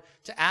empowered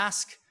to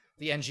ask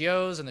the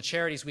NGOs and the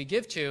charities we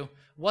give to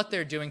what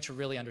they're doing to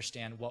really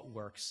understand what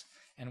works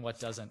and what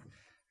doesn't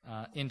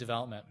in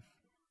development.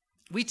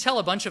 We tell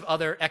a bunch of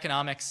other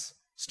economics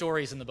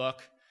stories in the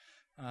book,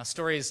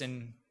 stories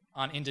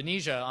on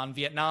Indonesia, on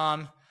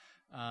Vietnam,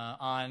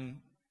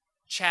 on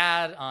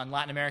Chad, on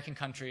Latin American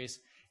countries,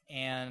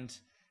 and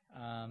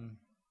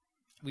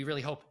we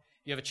really hope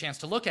you have a chance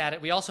to look at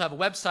it. We also have a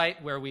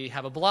website where we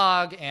have a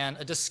blog and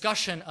a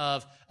discussion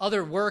of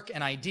other work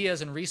and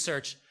ideas and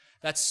research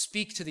that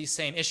speak to these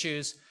same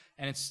issues,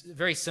 and it's a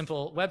very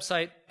simple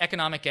website,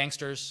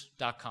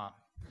 economicgangsters.com.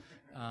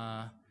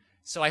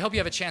 So I hope you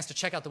have a chance to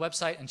check out the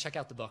website and check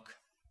out the book.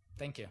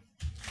 Thank you.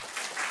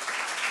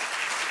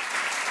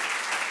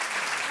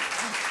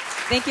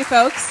 Thank you,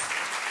 folks.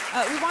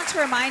 We want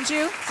to remind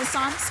you, is this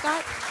on,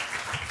 Scott?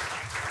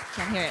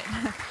 Can't hear it.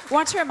 We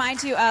want to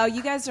remind you,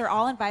 you guys are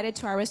all invited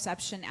to our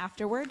reception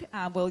afterward.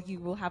 You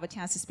will have a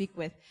chance to speak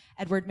with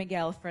Edward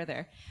Miguel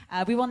further.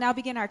 We will now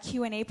begin our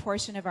Q&A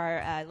portion of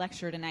our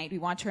lecture tonight. We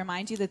want to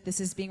remind you that this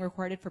is being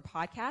recorded for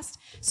podcast,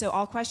 so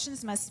all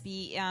questions must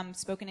be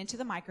spoken into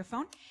the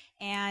microphone.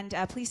 And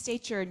please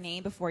state your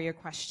name before your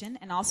question.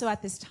 And also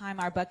at this time,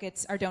 our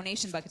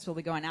donation buckets will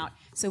be going out.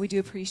 So we do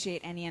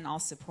appreciate any and all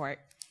support.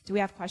 Do we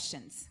have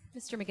questions?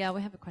 Mr. Miguel,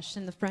 we have a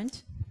question in the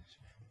front.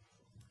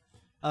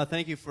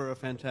 Thank you for a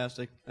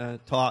fantastic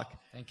talk.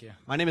 Thank you.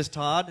 My name is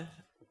Todd.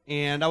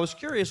 And I was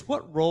curious,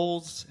 what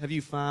roles have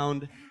you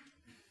found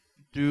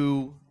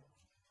do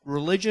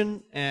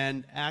religion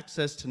and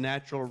access to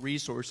natural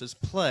resources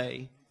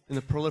play in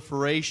the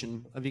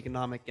proliferation of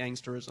economic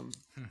gangsterism?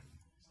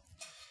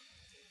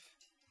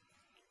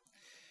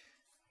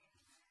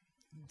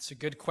 It's a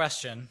good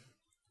question.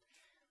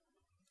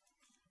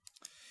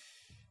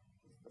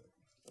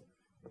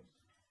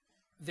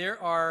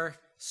 There are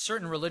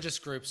certain religious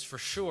groups, for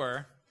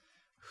sure,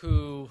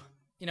 who,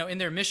 in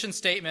their mission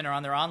statement or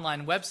on their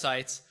online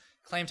websites,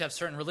 claim to have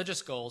certain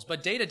religious goals,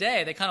 but day to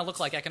day, they kind of look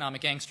like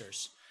economic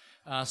gangsters.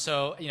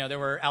 So, there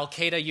were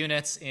Al-Qaeda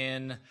units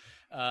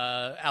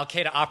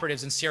Al-Qaeda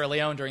operatives in Sierra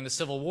Leone during the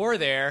Civil War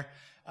there,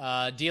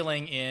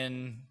 dealing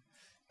in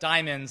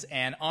diamonds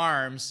and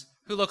arms,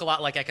 who look a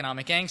lot like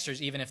economic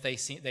gangsters, even if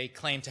they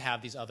claim to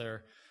have these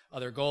other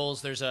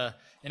goals. There's an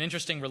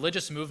interesting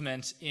religious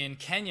movement in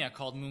Kenya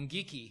called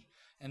Mungiki,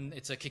 and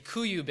it's a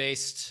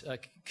Kikuyu-based,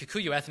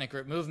 Kikuyu ethnic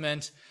group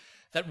movement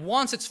that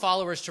wants its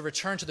followers to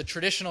return to the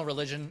traditional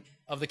religion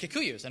of the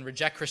Kikuyus and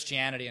reject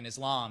Christianity and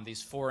Islam,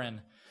 these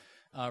foreign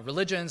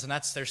religions, and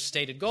that's their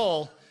stated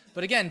goal.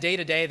 But again, day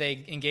to day,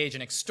 they engage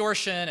in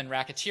extortion and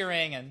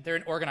racketeering, and they're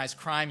an organized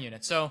crime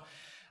unit. So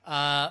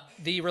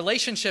the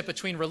relationship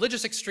between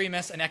religious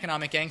extremists and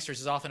economic gangsters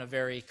is often a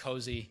very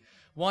cozy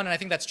one, and I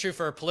think that's true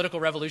for political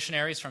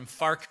revolutionaries from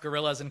FARC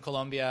guerrillas in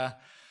Colombia,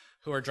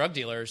 who are drug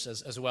dealers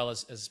as well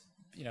as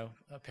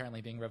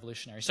apparently being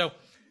revolutionary. So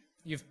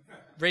you've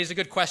raised a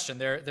good question.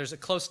 There's a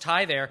close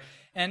tie there,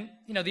 and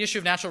the issue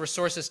of natural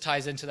resources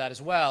ties into that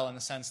as well, in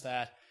the sense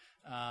that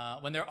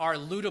when there are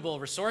lootable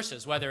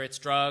resources, whether it's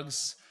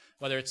drugs,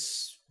 whether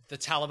it's the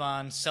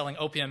Taliban selling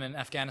opium in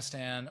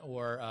Afghanistan,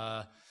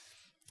 or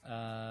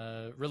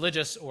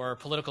religious or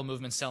political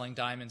movements selling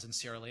diamonds in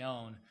Sierra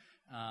Leone,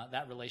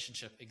 that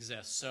relationship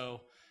exists.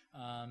 So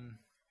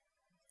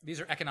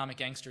these are economic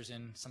gangsters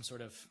in some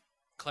sort of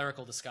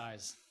clerical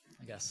disguise,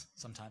 I guess,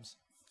 sometimes.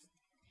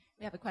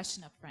 We have a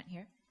question up front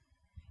here.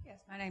 Yes,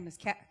 my name is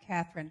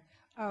Catherine.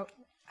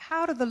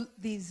 How do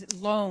these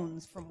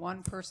loans from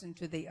one person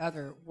to the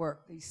other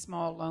work, these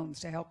small loans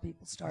to help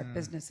people start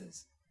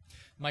businesses?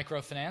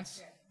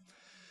 Microfinance?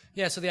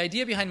 Yeah, so the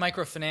idea behind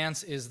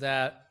microfinance is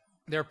that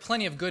there are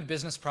plenty of good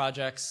business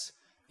projects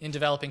in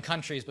developing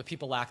countries, but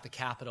people lack the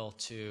capital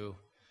to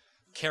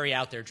carry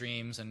out their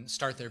dreams and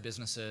start their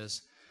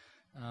businesses.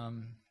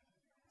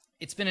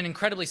 It's been an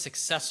incredibly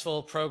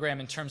successful program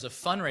in terms of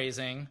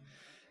fundraising,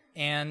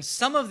 and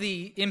some of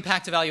the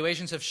impact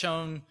evaluations have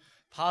shown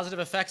positive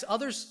effects,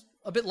 others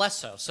a bit less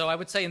so. So I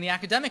would say in the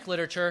academic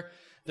literature,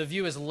 the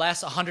view is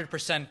less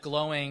 100%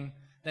 glowing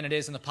than it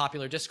is in the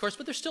popular discourse,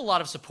 but there's still a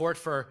lot of support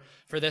for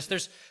this.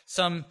 There's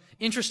some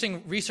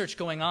interesting research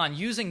going on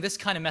using this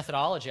kind of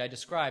methodology I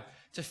described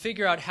to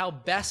figure out how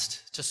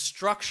best to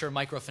structure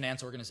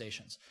microfinance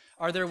organizations.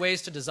 Are there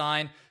ways to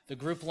design the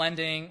group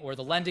lending or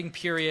the lending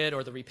period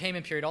or the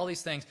repayment period, all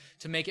these things,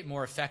 to make it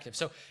more effective?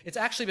 So it's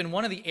actually been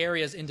one of the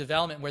areas in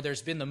development where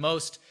there's been the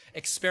most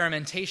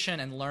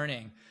experimentation and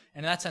learning.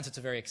 And in that sense, it's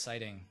a very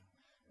exciting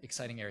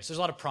area. So there's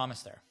a lot of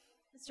promise there.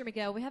 Mr.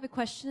 Miguel, we have a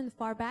question in the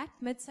far back,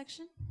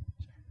 midsection.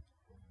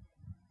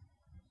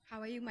 How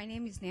are you? My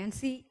name is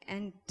Nancy,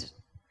 and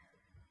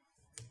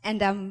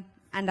I'm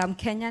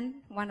Kenyan,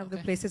 one of the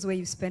places where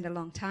you spend a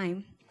long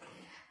time.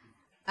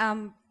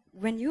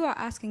 When you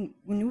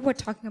were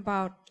talking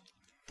about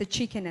the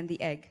chicken and the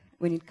egg,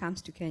 when it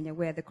comes to Kenya,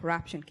 where the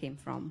corruption came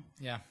from,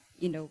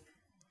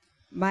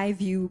 my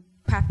view,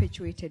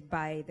 perpetuated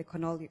by the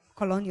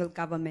colonial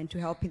government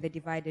to help in the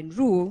divide and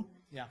rule,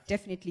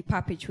 definitely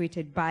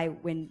perpetuated by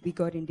when we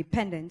got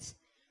independence,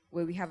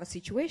 where we have a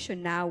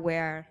situation now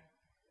where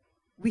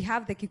we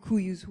have the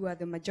Kikuyus, who are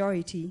the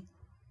majority,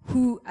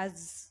 who,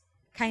 as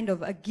kind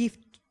of a gift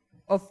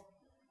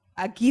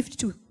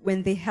to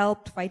when they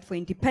helped fight for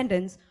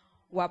independence,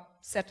 were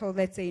settled,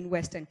 let's say, in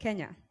Western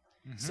Kenya.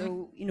 Mm-hmm.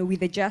 So, with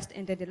the just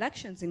ended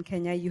elections in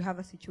Kenya, you have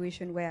a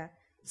situation where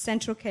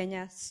central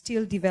Kenya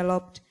still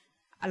developed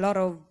a lot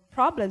of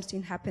problems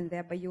didn't happen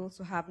there, but you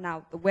also have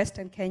now the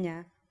Western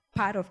Kenya,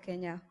 part of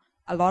Kenya,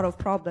 a lot of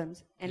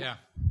problems. And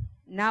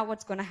now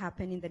what's going to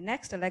happen in the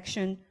next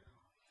election,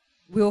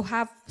 we'll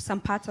have some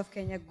parts of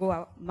Kenya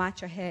go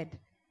much ahead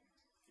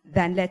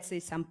than, let's say,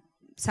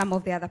 some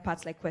of the other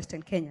parts like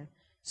Western Kenya.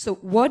 So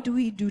what do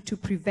we do to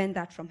prevent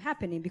that from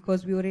happening?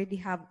 Because we already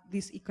have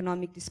these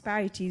economic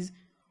disparities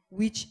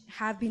which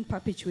have been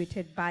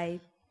perpetuated by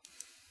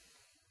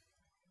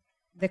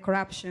the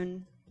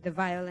corruption, the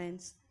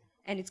violence,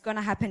 and it's going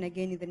to happen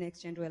again in the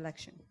next general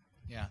election.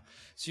 Yeah.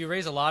 So you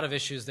raise a lot of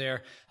issues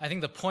there. I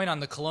think the point on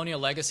the colonial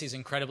legacy is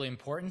incredibly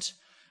important.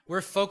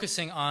 We're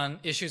focusing on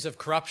issues of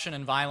corruption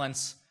and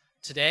violence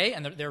today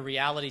and their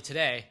reality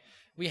today.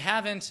 We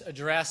haven't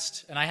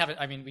addressed,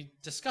 and we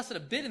discussed it a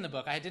bit in the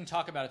book. I didn't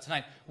talk about it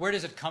tonight. Where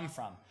does it come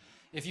from?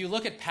 If you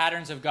look at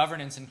patterns of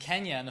governance in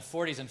Kenya in the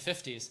 40s and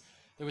 50s,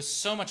 there was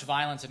so much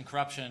violence and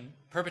corruption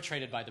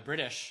perpetrated by the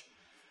British,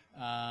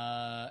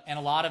 and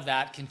a lot of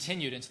that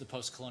continued into the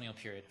post-colonial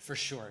period, for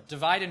sure.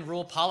 Divide and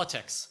rule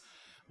politics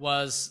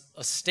was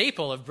a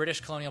staple of British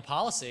colonial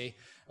policy,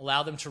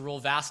 allowed them to rule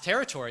vast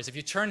territories. If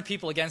you turn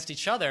people against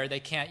each other, they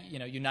can't,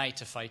 unite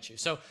to fight you.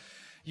 So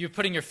you're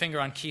putting your finger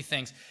on key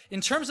things. In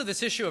terms of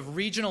this issue of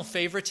regional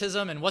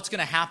favoritism and what's going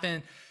to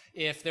happen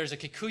if there's a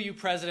Kikuyu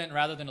president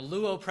rather than a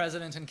Luo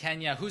president in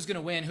Kenya, who's going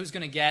to win, who's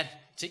going to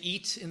get to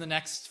eat in the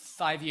next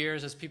 5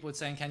 years, as people would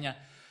say in Kenya,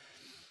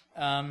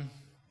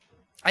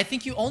 I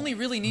think you only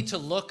really need to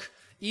look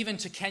even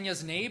to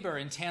Kenya's neighbor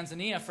in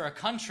Tanzania for a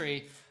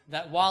country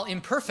that, while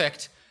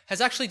imperfect,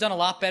 has actually done a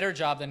lot better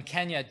job than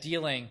Kenya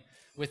dealing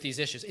with these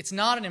issues. It's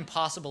not an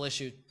impossible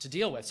issue to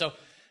deal with. So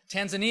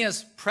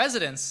Tanzania's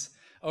presidents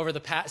over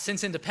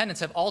since independence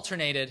have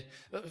alternated.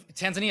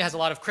 Tanzania has a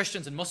lot of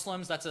Christians and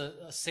Muslims. That's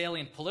a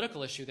salient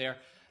political issue there.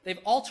 They've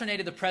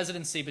alternated the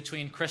presidency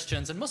between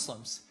Christians and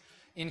Muslims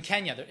in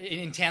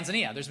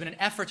Tanzania. There's been an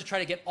effort to try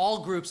to get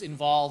all groups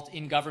involved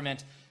in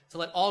government, to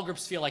let all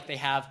groups feel like they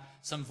have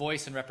some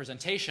voice and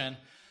representation.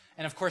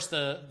 And of course,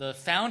 the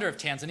founder of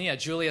Tanzania,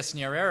 Julius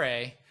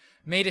Nyerere,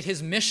 made it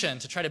his mission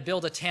to try to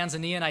build a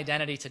Tanzanian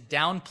identity, to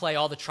downplay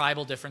all the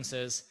tribal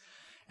differences.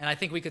 And I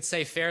think we could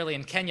say fairly,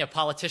 in Kenya,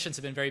 politicians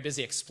have been very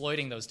busy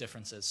exploiting those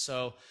differences.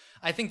 So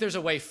I think there's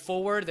a way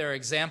forward. There are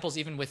examples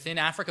even within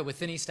Africa,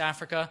 within East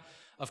Africa,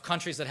 of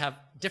countries that have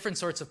different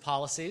sorts of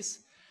policies.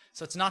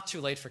 So it's not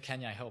too late for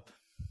Kenya, I hope.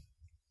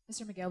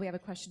 Mr. Miguel, we have a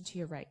question to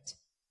your right.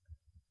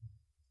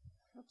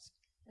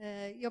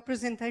 Your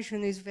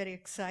presentation is very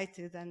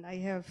excited, and I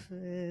have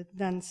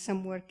done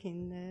some work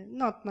in,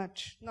 not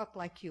much, not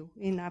like you,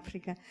 in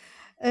Africa.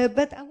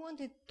 But I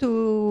wanted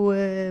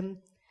to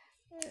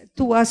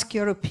ask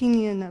your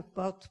opinion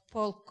about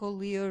Paul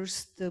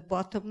Collier's The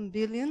Bottom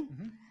Billion.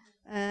 Mm-hmm.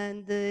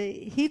 And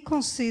he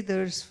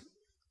considers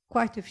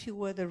quite a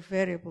few other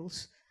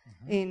variables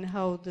mm-hmm. in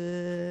how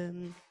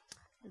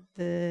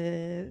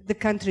the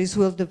countries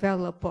will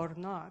develop or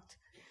not.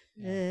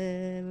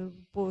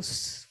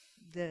 Both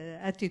the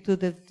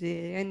attitude of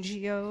the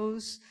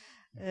NGOs,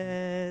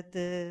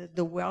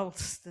 the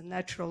wealth, the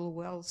natural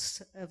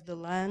wealth of the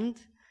land,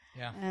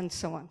 and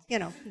so on.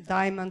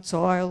 Diamonds,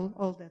 oil,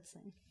 all that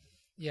thing.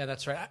 Yeah,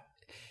 that's right.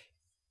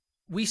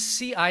 We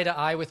see eye to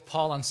eye with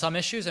Paul on some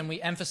issues, and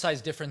we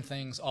emphasize different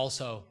things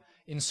also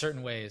in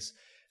certain ways.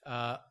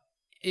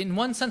 In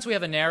one sense, we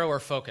have a narrower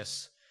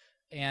focus,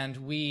 and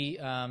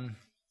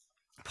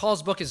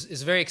Paul's book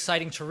is very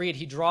exciting to read.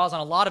 He draws on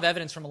a lot of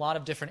evidence from a lot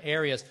of different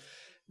areas.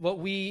 What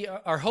we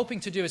are hoping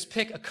to do is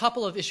pick a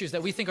couple of issues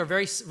that we think are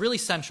really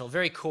central,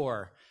 very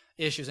core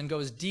issues, and go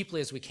as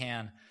deeply as we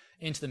can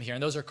into them here.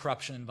 And those are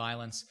corruption and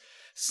violence.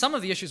 Some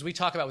of the issues we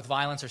talk about with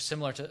violence are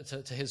similar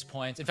to his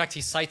points. In fact,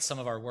 he cites some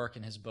of our work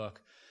in his book.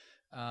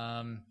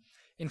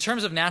 In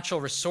terms of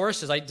natural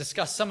resources, I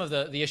discussed some of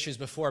the issues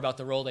before about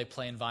the role they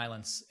play in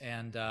violence.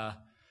 And,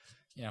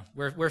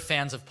 we're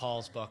fans of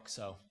Paul's book,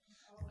 so...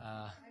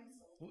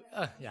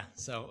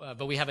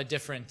 but we have a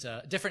different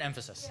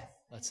emphasis,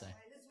 let's say.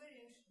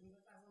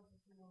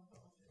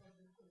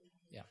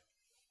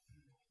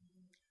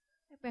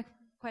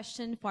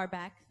 Question far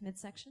back,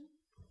 midsection.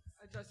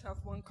 I just have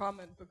one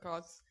comment,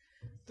 because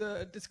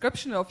the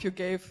description of you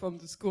gave from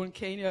the school in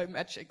Kenya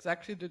matched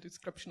exactly the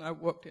description I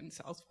worked in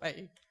South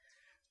Bay.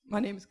 My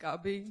name is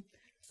Gabi.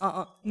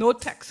 No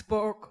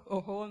textbook, a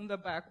hole in the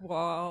back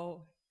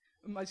wall.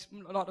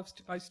 A lot of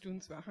my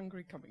students were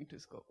hungry coming to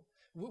school.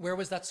 Where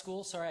was that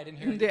school? Sorry, I didn't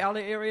hear. In the LA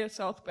area,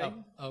 South Bay.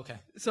 Oh, okay.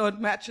 So it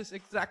matches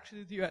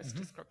exactly the U.S.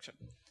 description.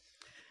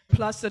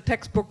 Plus, the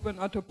textbook were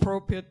not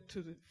appropriate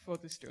for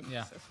the students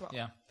as well.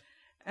 Yeah.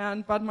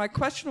 But my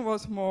question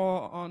was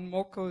more on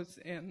Mokos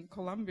in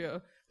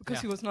Colombia,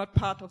 because he was not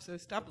part of the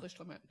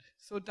establishment.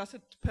 So does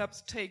it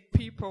perhaps take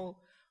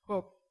people who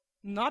are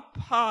not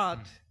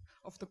part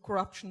of the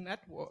corruption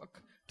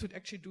network to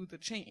actually do the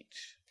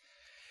change?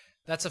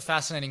 That's a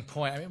fascinating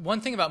point. I mean,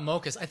 one thing about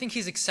Mokos, I think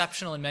he's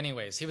exceptional in many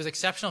ways. He was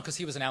exceptional because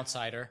he was an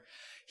outsider.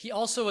 He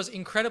also was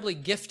incredibly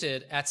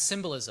gifted at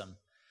symbolism.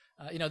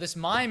 This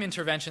mime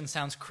intervention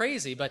sounds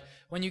crazy, but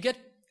when you get...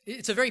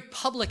 It's a very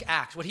public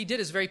act. What he did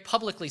is very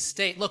publicly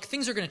state, look,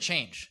 things are going to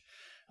change.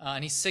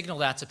 And he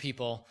signaled that to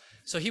people.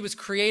 So he was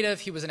creative.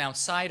 He was an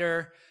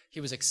outsider.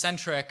 He was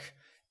eccentric.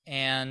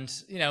 And,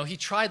 he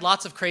tried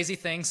lots of crazy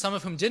things, some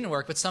of whom didn't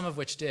work, but some of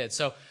which did.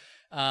 So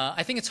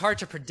I think it's hard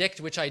to predict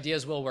which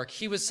ideas will work.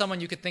 He was someone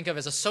you could think of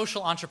as a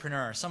social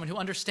entrepreneur, someone who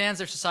understands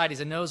their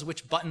societies and knows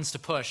which buttons to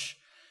push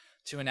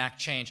to enact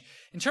change.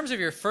 In terms of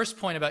your first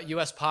point about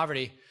U.S.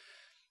 poverty,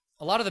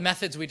 a lot of the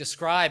methods we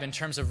describe in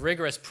terms of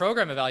rigorous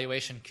program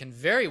evaluation can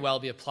very well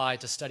be applied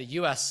to study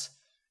U.S.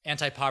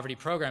 anti-poverty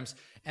programs,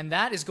 and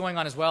that is going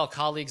on as well.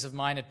 Colleagues of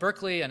mine at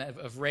Berkeley and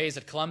of Ray's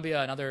at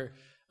Columbia and other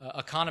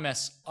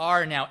economists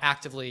are now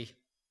actively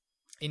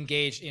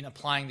engaged in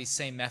applying these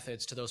same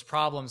methods to those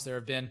problems. There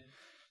have been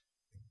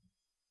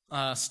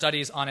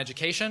studies on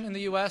education in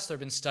the U.S. There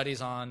have been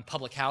studies on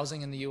public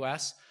housing in the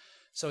U.S.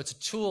 So it's a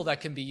tool that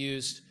can be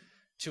used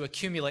to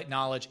accumulate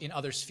knowledge in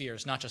other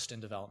spheres, not just in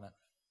development.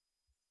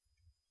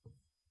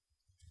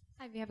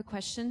 Hi, we have a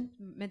question,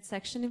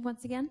 midsection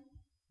once again.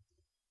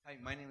 Hi,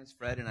 my name is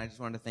Fred, and I just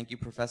wanted to thank you,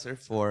 Professor,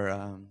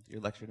 for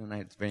your lecture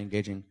tonight. It's very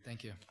engaging.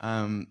 Thank you.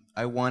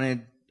 I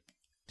wanted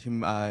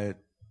to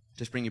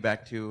just bring you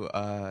back to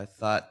a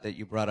thought that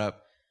you brought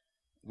up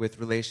with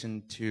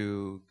relation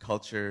to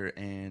culture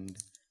and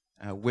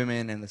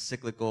women and the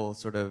cyclical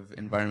sort of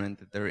environment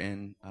that they're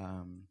in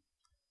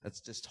that's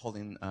just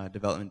holding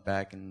development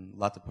back in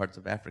lots of parts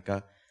of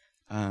Africa.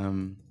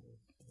 And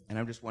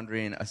I'm just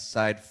wondering,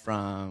 aside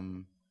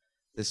from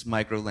this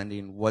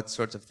micro-lending, what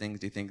sorts of things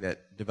do you think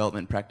that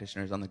development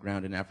practitioners on the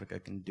ground in Africa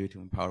can do to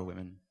empower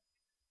women?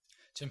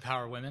 To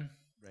empower women?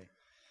 Right.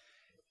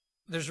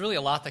 There's really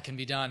a lot that can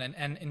be done.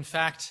 And in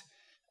fact,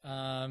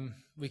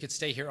 we could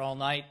stay here all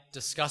night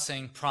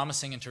discussing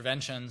promising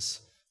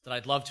interventions that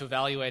I'd love to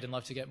evaluate and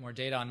love to get more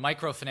data on.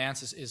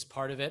 Microfinance is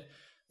part of it.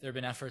 There have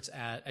been efforts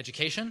at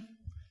education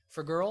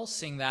for girls,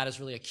 seeing that as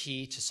really a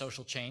key to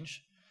social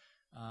change.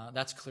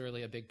 That's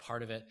clearly a big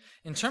part of it.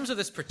 In terms of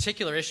this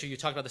particular issue, you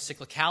talked about the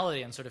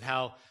cyclicality and sort of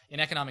how in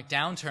economic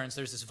downturns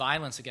there's this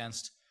violence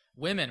against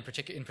women,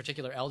 in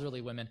particular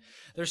elderly women.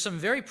 There's some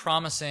very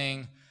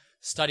promising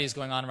studies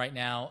going on right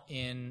now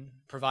in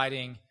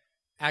providing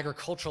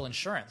agricultural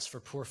insurance for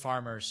poor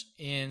farmers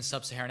in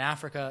sub-Saharan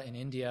Africa, in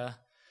India,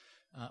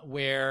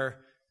 where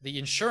the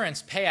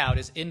insurance payout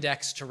is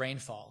indexed to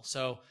rainfall.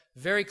 So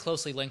very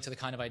closely linked to the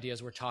kind of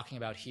ideas we're talking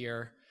about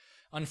here.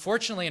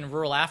 Unfortunately, in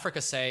rural Africa,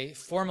 say,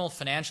 formal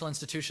financial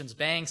institutions,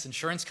 banks,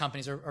 insurance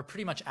companies are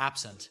pretty much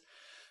absent.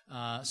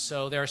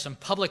 So there are some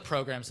public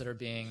programs that are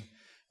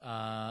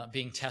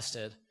being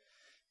tested,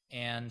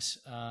 and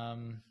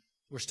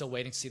we're still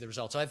waiting to see the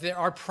results. So there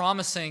are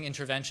promising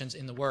interventions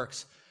in the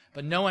works,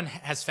 but no one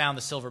has found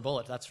the silver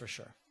bullet, that's for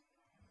sure.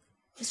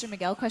 Mr.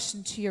 Miguel,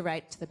 question to your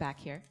right, to the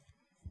back here.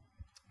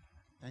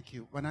 Thank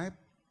you. When I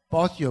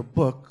bought your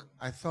book,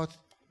 I thought...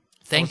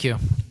 Thank you.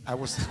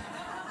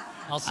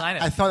 I'll sign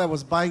it. I thought I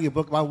was buying a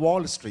book about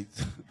Wall Street.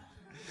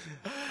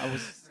 I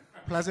was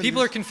pleasantly...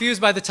 People are confused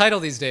by the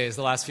title these days,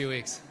 the last few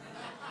weeks.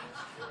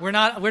 We're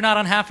not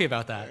unhappy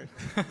about that.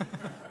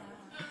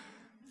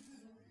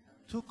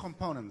 Two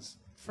components.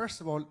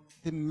 First of all,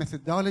 the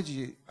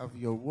methodology of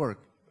your work.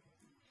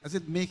 Does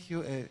it make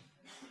you a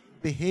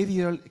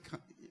behavioral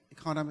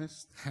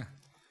economist?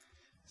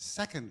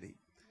 Secondly,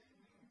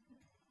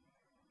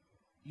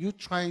 you're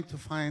trying to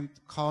find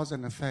cause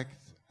and effect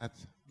at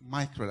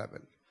micro level.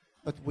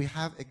 But we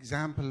have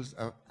examples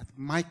at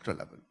micro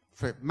level,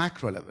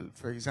 macro level.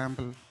 For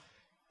example,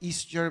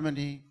 East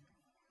Germany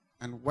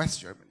and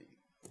West Germany.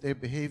 Their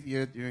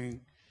behavior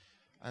during,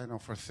 I don't know,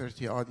 for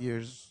 30 odd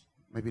years,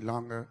 maybe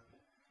longer,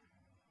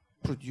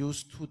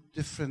 produced two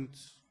different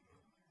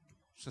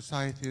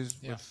societies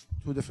with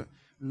two different,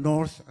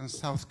 North and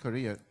South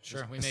Korea.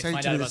 Sure, we may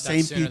find out about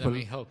that sooner than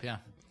we hope,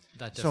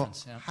 that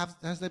difference. So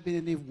has there been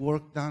any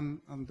work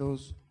done on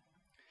those,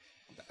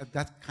 at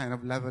that kind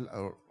of level,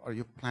 or are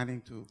you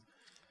planning to?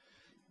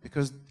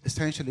 Because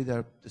essentially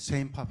they're the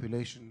same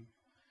population,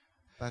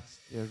 but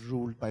they're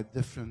ruled by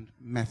different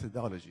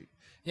methodology.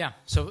 Yeah,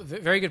 so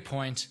very good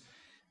point.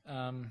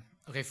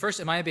 Okay, first,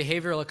 am I a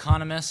behavioral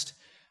economist?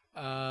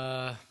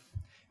 My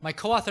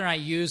co-author and I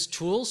use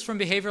tools from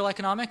behavioral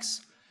economics.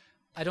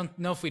 I don't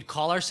know if we'd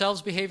call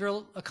ourselves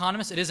behavioral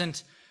economists. It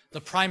isn't the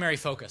primary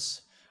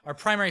focus. Our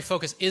primary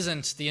focus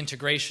isn't the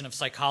integration of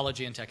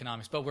psychology into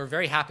economics, but we're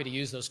very happy to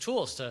use those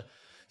tools to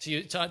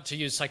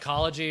use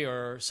psychology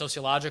or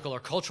sociological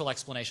or cultural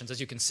explanations, as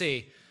you can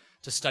see,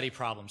 to study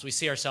problems. We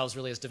see ourselves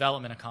really as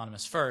development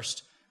economists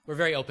first. We're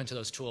very open to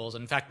those tools.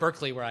 And in fact,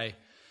 Berkeley, where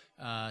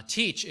I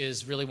teach,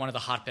 is really one of the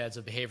hotbeds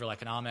of behavioral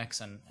economics,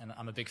 and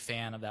I'm a big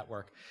fan of that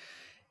work.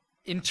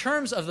 In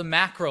terms of the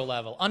macro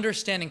level,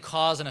 understanding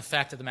cause and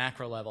effect at the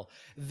macro level,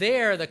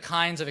 there the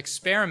kinds of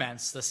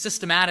experiments, the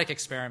systematic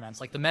experiments,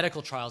 like the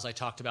medical trials I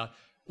talked about,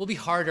 will be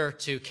harder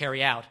to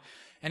carry out.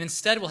 And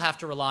instead we'll have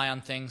to rely on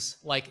things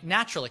like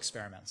natural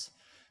experiments.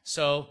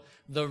 So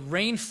the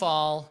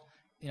rainfall,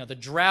 the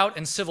drought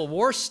and civil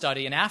war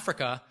study in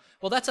Africa,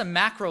 well, that's a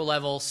macro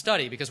level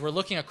study because we're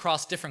looking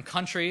across different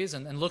countries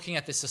and looking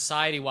at this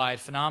society-wide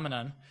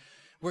phenomenon.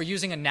 We're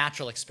using a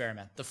natural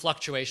experiment, the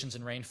fluctuations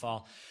in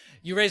rainfall.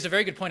 You raised a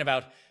very good point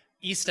about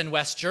East and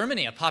West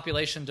Germany, a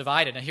population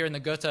divided. And here in the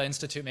Goethe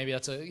Institute, maybe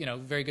that's a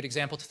very good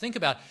example to think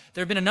about.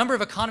 There have been a number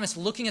of economists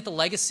looking at the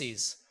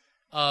legacies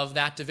of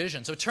that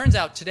division. So it turns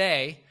out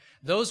today,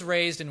 those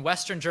raised in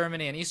Western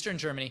Germany and Eastern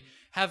Germany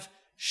have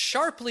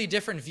sharply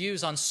different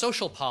views on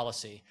social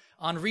policy,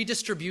 on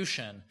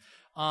redistribution,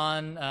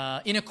 on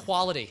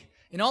inequality.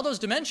 In all those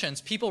dimensions,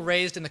 people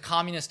raised in the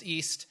communist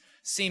East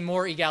seem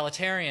more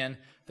egalitarian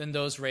than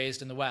those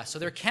raised in the West. So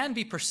there can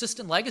be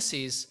persistent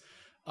legacies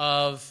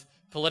of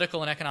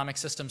political and economic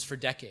systems for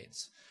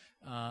decades.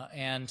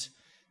 And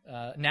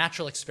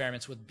natural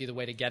experiments would be the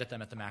way to get at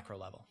them at the macro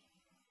level.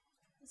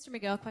 Mr.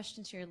 Miguel,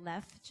 question to your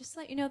left. Just to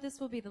let you know, this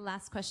will be the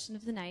last question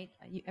of the night.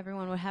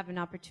 Everyone will have an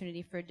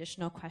opportunity for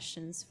additional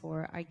questions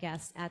for our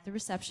guests at the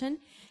reception.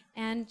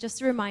 And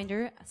just a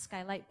reminder,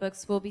 Skylight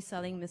Books will be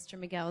selling Mr.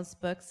 Miguel's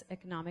books,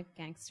 Economic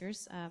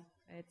Gangsters.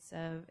 It's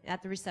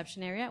at the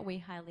reception area. We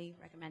highly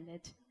recommend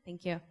it.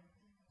 Thank you.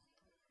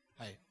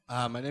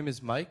 Hi, my name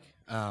is Mike.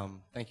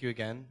 Thank you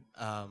again.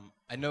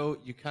 I know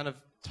you kind of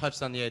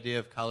touched on the idea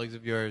of colleagues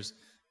of yours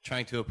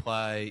trying to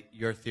apply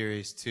your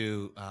theories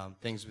to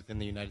things within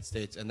the United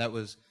States, and that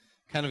was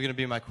kind of going to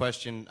be my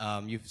question.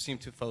 You seem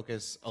to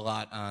focus a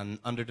lot on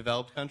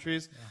underdeveloped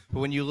countries, but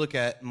when you look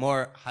at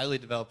more highly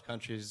developed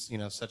countries, you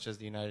know, such as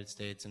the United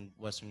States and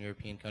Western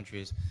European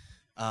countries,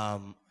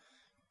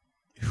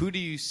 who do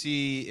you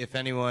see, if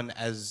anyone,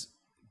 as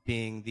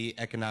being the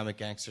economic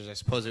gangsters? I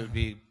suppose it would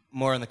be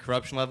more on the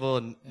corruption level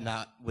and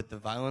not with the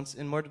violence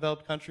in more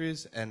developed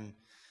countries, and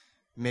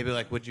maybe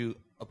like would you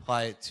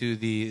apply it to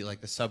the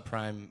like the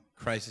subprime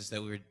crisis that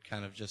we were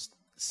kind of just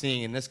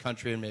seeing in this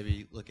country, and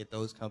maybe look at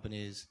those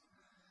companies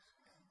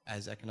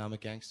as economic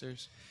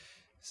gangsters?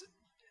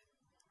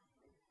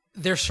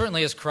 There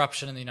certainly is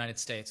corruption in the United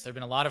States. There have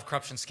been a lot of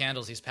corruption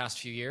scandals these past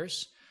few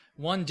years.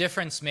 One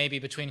difference maybe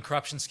between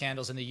corruption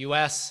scandals in the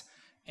U.S.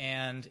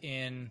 and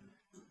in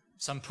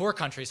some poor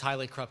countries,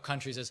 highly corrupt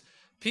countries, is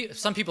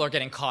some people are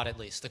getting caught at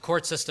least. The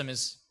court system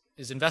is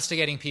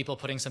investigating people,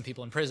 putting some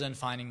people in prison,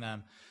 fining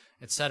them,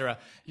 etc.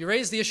 You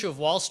raised the issue of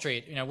Wall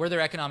Street. You know, were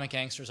there economic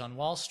gangsters on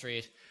Wall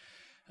Street?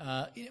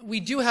 We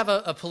do have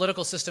a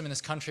political system in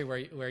this country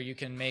where you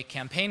can make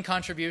campaign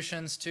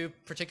contributions to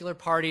particular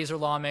parties or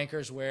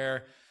lawmakers,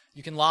 where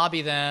you can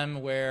lobby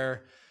them,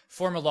 where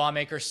former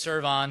lawmakers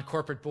serve on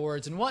corporate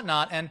boards and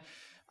whatnot. And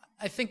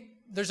I think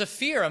there's a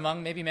fear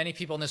among maybe many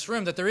people in this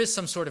room that there is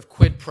some sort of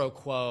quid pro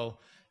quo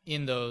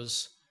in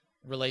those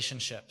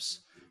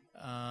relationships.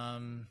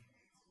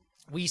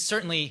 We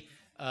certainly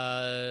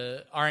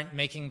aren't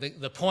making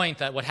the point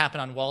that what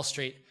happened on Wall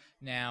Street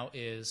now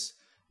is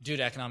due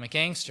to economic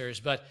gangsters,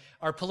 but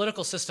our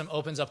political system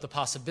opens up the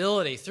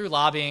possibility through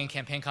lobbying,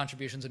 campaign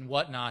contributions, and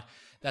whatnot,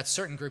 that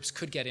certain groups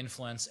could get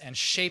influence and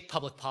shape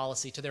public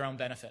policy to their own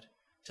benefit,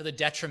 to the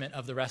detriment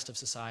of the rest of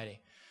society.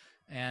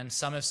 And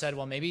some have said,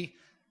 well, maybe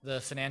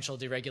the financial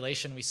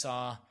deregulation we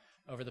saw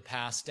over the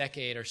past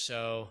decade or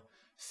so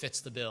fits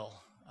the bill.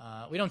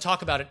 We don't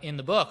talk about it in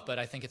the book, but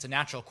I think it's a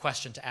natural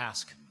question to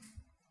ask.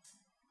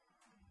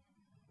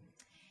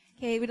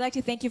 Okay, we'd like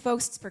to thank you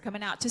folks for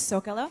coming out to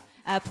Zócalo.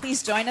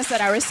 Please join us at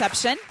our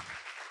reception.